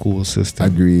the school system.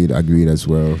 Agreed as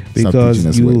well. Because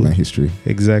stop teaching us my history.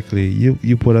 Exactly.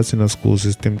 You put us in a school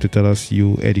system to tell us,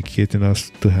 you educating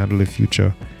us to handle the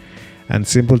future. And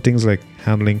simple things like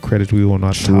handling credit, we were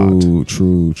not taught.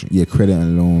 True. Yeah, credit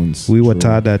and loans. We were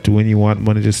taught that when you want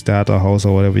money to start a house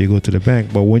or whatever, you go to the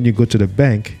bank. But when you go to the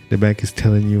bank is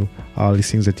telling you all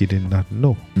these things that you did not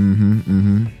know.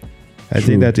 I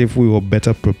think that if we were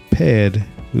better prepared,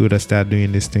 we would have started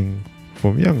doing this thing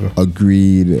from younger.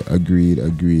 Agreed. And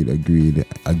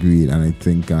I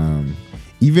think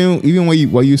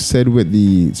even what you said with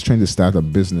the trying to start a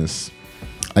business,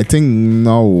 I think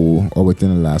now or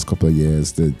within the last couple of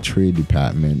years, the trade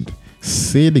department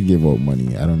say they give out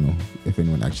money. I don't know if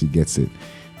anyone actually gets it,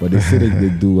 but they say they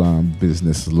do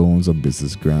business loans or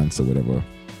business grants or whatever.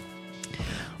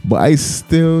 But I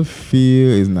still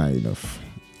feel it's not enough.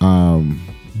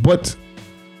 But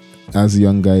as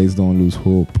young guys, don't lose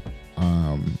hope.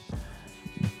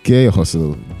 Get a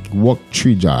hustle. Work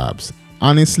 3 jobs.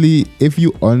 Honestly, if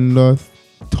you under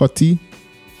 30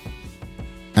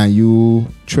 and you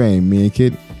try and make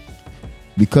it,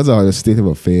 because of the state of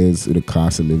affairs with the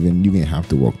cost of living, you're going to have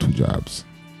to work 2 jobs.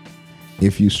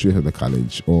 If you straight out of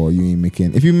college, or you ain't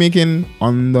making, if you're making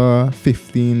under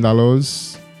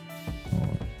 $15,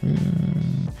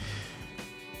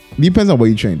 depends on what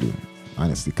you're trying to do,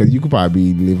 honestly, because you could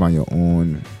probably live on your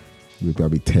own with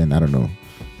probably 10, I don't know.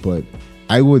 But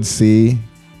I would say,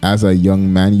 as a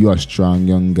young man, you're a strong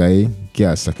young guy,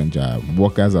 get a second job.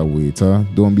 Work as a waiter.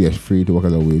 Don't be afraid to work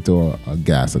as a waiter or a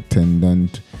gas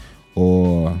attendant,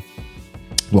 or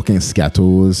work in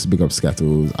Scattles. Big up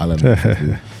Scattles. I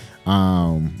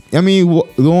mean,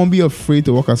 don't be afraid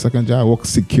to work a second job. Work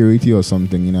security or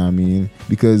something, you know what I mean?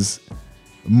 Because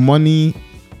money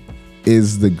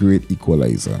is the great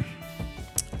equalizer.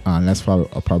 And that's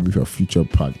probably for a future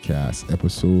podcast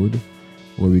episode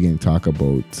where we can talk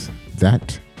about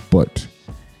that. But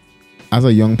as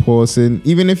a young person,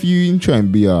 even if you try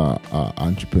and be a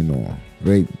entrepreneur,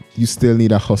 right, you still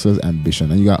need a hustler's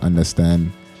ambition, and you gotta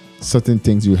understand certain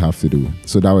things you have to do.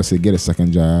 So that would say, get a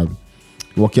second job,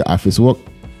 work your office work,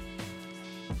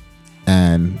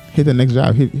 and hit the next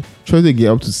job. Try to get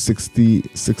up to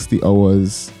 60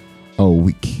 hours a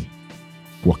week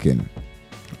working.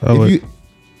 Oh, if you,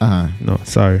 no,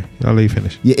 sorry. I'll let you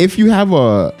finish. yeah, if you have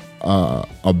a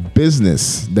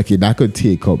business that could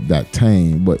take up that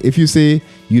time, but if you say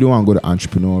you don't want to go the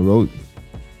entrepreneur route,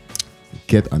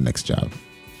 get a next job.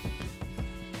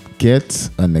 Get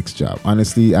a next job.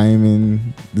 Honestly,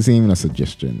 this ain't even a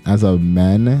suggestion. As a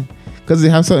man, because they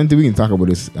have certain things, we can talk about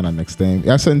this in our next time.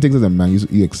 There are certain things as a man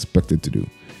you expected to do,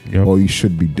 or you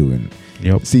should be doing.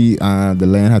 Yep. See, the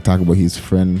lion had talked about his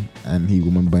friend and he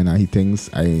woman by now he thinks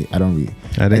I don't really.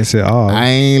 I didn't say I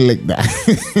ain't like that.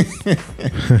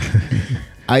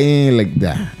 I ain't like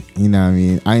that. You know what I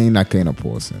mean? I ain't that kind of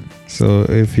person. So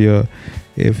if your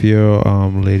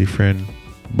lady friend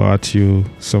bought you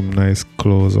some nice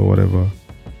clothes or whatever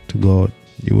to go out,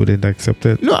 you wouldn't accept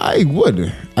it? No, I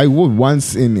would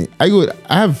once in it. I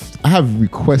have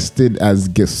requested as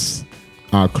gifts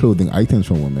clothing items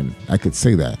from women. I could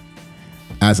say that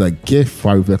as a gift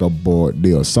for like a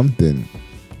birthday or something.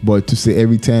 But to say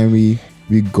every time we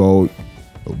go out,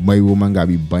 my woman gotta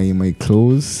be buying my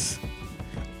clothes.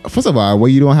 First of all,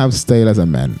 when you don't have style as a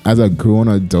man, as a grown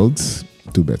adult,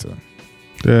 do better.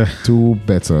 Yeah. Do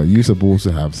better. You're supposed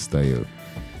to have style.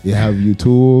 You have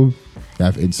YouTube, you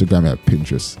have Instagram, you have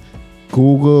Pinterest.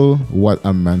 Google what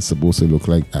a man's supposed to look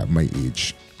like at my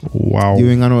age. Wow. You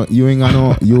ain't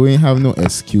have no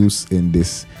excuse in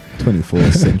this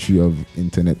 24th century of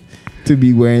internet to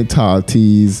be wearing tall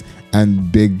tees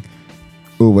and big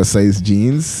oversized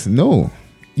jeans. No.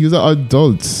 You're an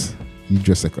adult. You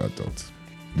dress like an adult.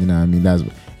 You know what I mean? That's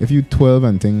if you 12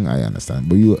 and thing, I understand.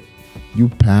 But you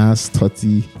past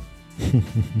 30.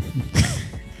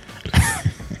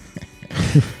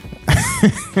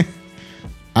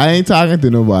 I ain't talking to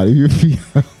nobody. If you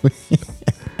feel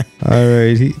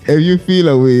Alright. if you feel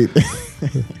away,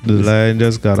 The lion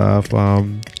just got off.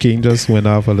 King just went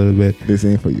off a little bit. this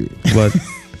ain't for you. But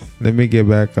let me get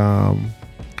back on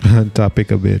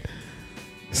topic a bit.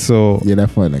 So Yeah,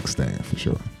 that's for next time for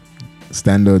sure.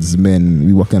 Standards, men,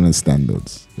 we working on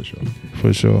standards for sure.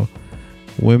 for sure,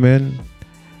 women,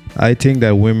 I think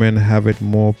that women have it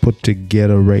more put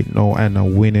together right now and are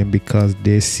winning because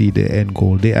they see the end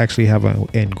goal. They actually have an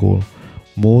end goal.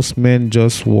 Most men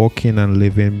just walking and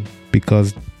living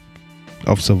because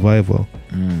of survival.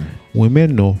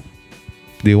 Women know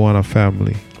they want a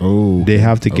family. Oh, They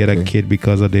have to get a okay. kid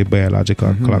because of their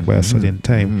biological clock by a certain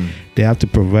time. They have to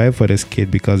provide for this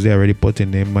kid because they already put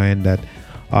in their mind that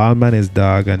all man is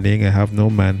dog and they ain't gonna have no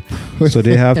man. So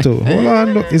they have to hold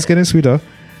on, look, it's getting sweeter.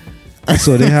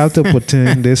 So they have to put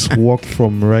in this work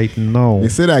from right now. Hey,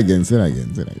 say that again.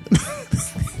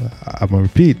 I'm gonna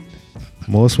repeat.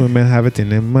 Most women have it in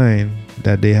their mind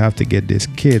that they have to get this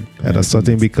kid at a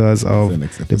certain because of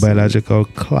the biological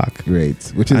clock.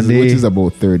 Great. Which is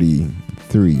about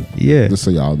 33. Yeah. Just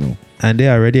so y'all know. And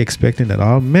they're already expecting that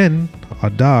all men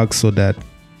are dogs, so that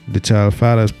the child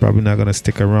father is probably not gonna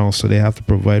stick around. So they have to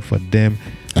provide for them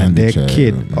and the their child.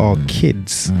 kid or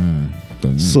kids.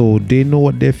 So they know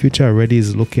what their future already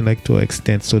is looking like to an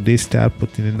extent. So they start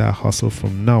putting in that hustle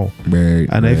from now.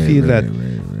 I feel that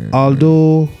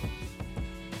although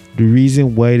the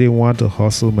reason why they want to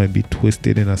hustle might be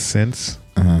twisted in a sense.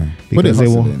 Because they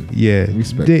want,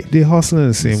 they hustle in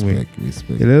the same way.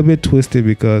 Respect. A little bit twisted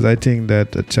because I think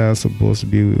that a child's supposed to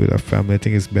be with a family. I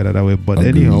think it's better that way. But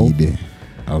anyhow,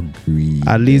 Agreed.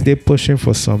 at least they're pushing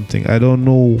for something. I don't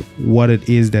know what it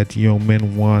is that young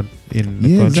men want in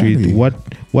the country. Exactly.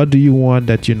 What do you want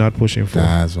that you're not pushing for?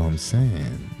 That's what I'm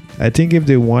saying. I think if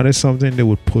they wanted something, they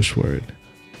would push for it.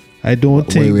 I don't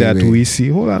think that we see.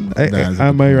 Hold on,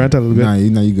 I might rant a little bit.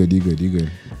 Nah, you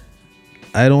good.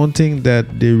 I don't think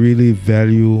that they really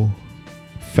value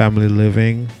family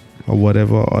living or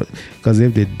whatever. Because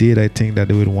if they did, I think that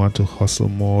they would want to hustle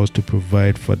more to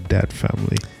provide for that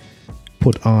family.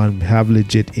 Have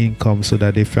legit income so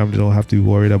that their family don't have to be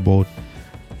worried about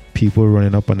people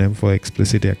running up on them for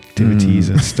explicit activities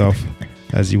and stuff,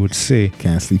 as you would say.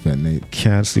 Can't sleep at night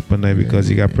Because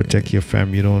you gotta protect your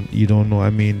family. You don't know.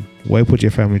 I mean, why put your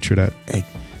family through that?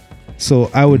 So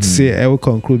I would say I would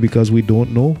conclude because we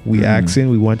don't know. We asking.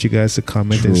 We want you guys to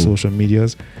comment in social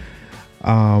medias.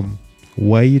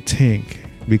 Why you think?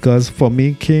 Because for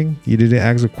me, King, you didn't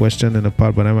ask a question in the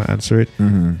part, but I'm gonna answer it.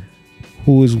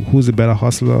 Who's a better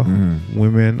hustler,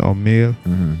 women or male?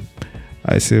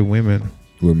 I say women.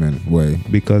 Women, why?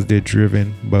 Because they're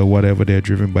driven by whatever they're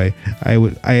driven by.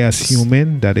 I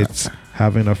assuming that it's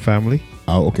having a family.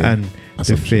 Oh, okay. And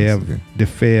the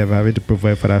fear of having to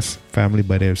provide for that family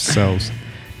by themselves.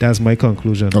 That's my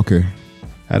conclusion. Okay.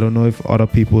 I don't know if other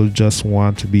people just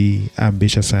want to be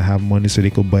ambitious and have money so they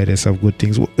could buy themselves good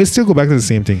things. It still go back to the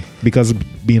same thing because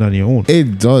being on your own.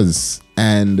 It does,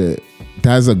 and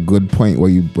that's a good point what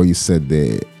you said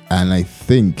there. And I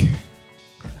think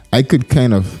I could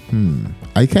kind of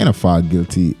fall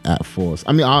guilty at first.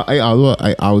 I mean, although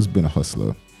I always been a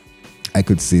hustler, I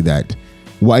could say that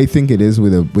what I think it is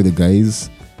with the guys,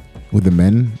 with the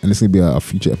men, and this is gonna be a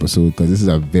future episode because this is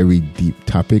a very deep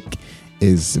topic,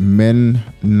 is men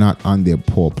not on their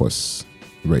purpose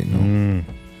right now.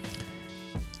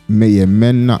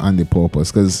 Men not on their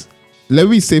purpose, because let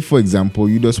me say, for example,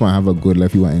 you just want to have a good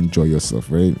life, you want to enjoy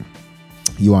yourself, right?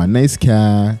 You want a nice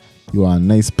car, you want a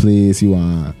nice place, you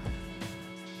want to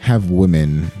have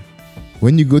women.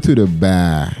 When you go to the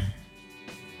bar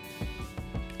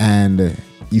and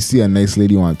you see a nice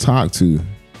lady you want to talk to,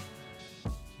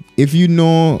 if you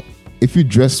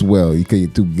dress well, you can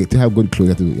to have good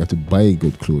clothes. You have to buy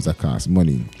good clothes that cost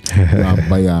money. You want to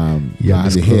buy you want to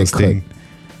have a haircut. You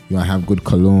want to have good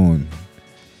cologne.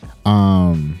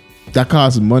 That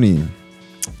costs money.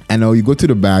 And now you go to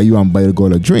the bar, you want to buy a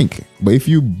girl a drink. But if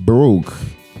you broke,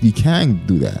 you can't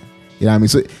do that. You know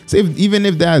what I mean? So even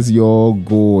if that's your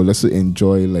goal, let's say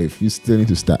enjoy life, you still need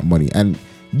to stack money and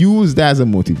use that as a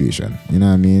motivation. You know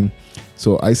what I mean?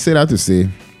 So I said that to say,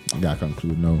 I gotta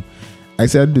conclude now. I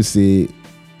said to say,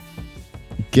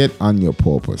 get on your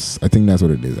purpose. I think that's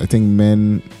what it is. I think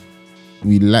men,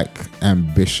 we lack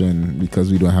ambition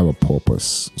because we don't have a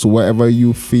purpose. So whatever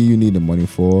you feel you need the money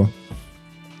for,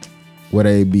 whether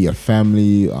it be a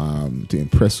family, to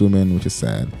impress women, which is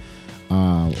sad,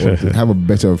 or to have a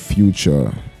better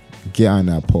future, get on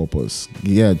that purpose.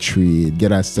 Get a trade,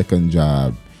 get a second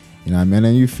job. You know what I mean?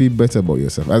 And you feel better about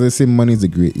yourself. As I say, money is a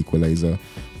great equalizer.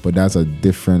 But that's a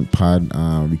different pod.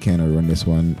 We kind of run this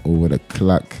one over the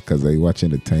clock because I'm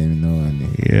watching the time, you know.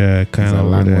 And yeah, kind of a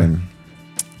long one.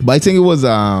 But I think it was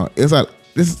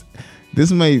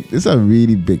this is a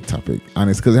really big topic, and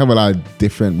it's because we have a lot of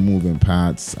different moving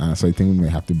parts. So I think we may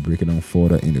have to break it down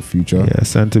further in the future.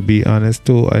 Yes, and to be honest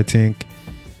too, I think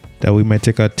that we might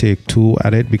take a take two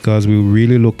at it because we're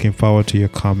really looking forward to your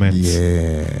comments.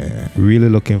 Yeah, really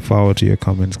looking forward to your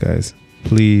comments, guys.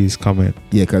 Please comment.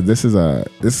 Yeah, because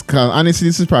honestly,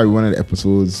 this is probably one of the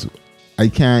episodes I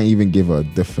can't even give a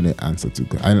definite answer to.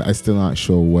 I still not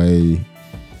sure why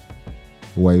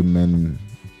men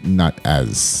not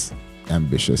as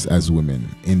ambitious as women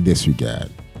in this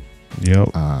regard.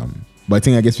 Yep. But I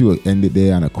think I guess we will end it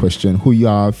there on a question: who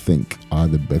y'all think are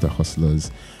the better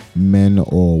hustlers, men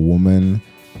or women?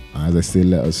 As I say,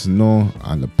 let us know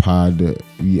on the pod.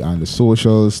 We on the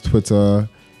socials, Twitter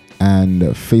and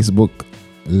Facebook,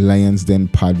 Lions Den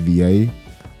Pod VA.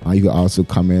 You can also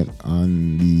comment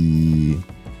on the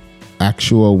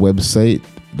actual website.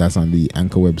 That's on the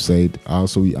Anchor website.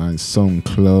 Also, we on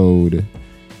SoundCloud.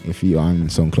 If you're on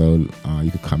SoundCloud,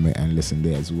 you can comment and listen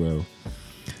there as well.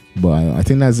 But I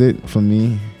think that's it for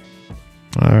me.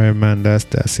 All right, man.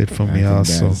 That's it for me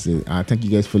also. That's it. Thank you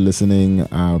guys for listening.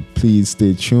 Please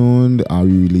stay tuned. We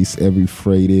release every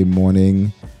Friday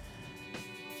morning.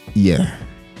 Yeah.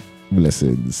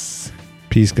 Blessings.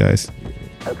 Peace, guys.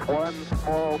 That's one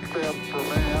small step for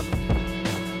man,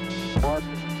 one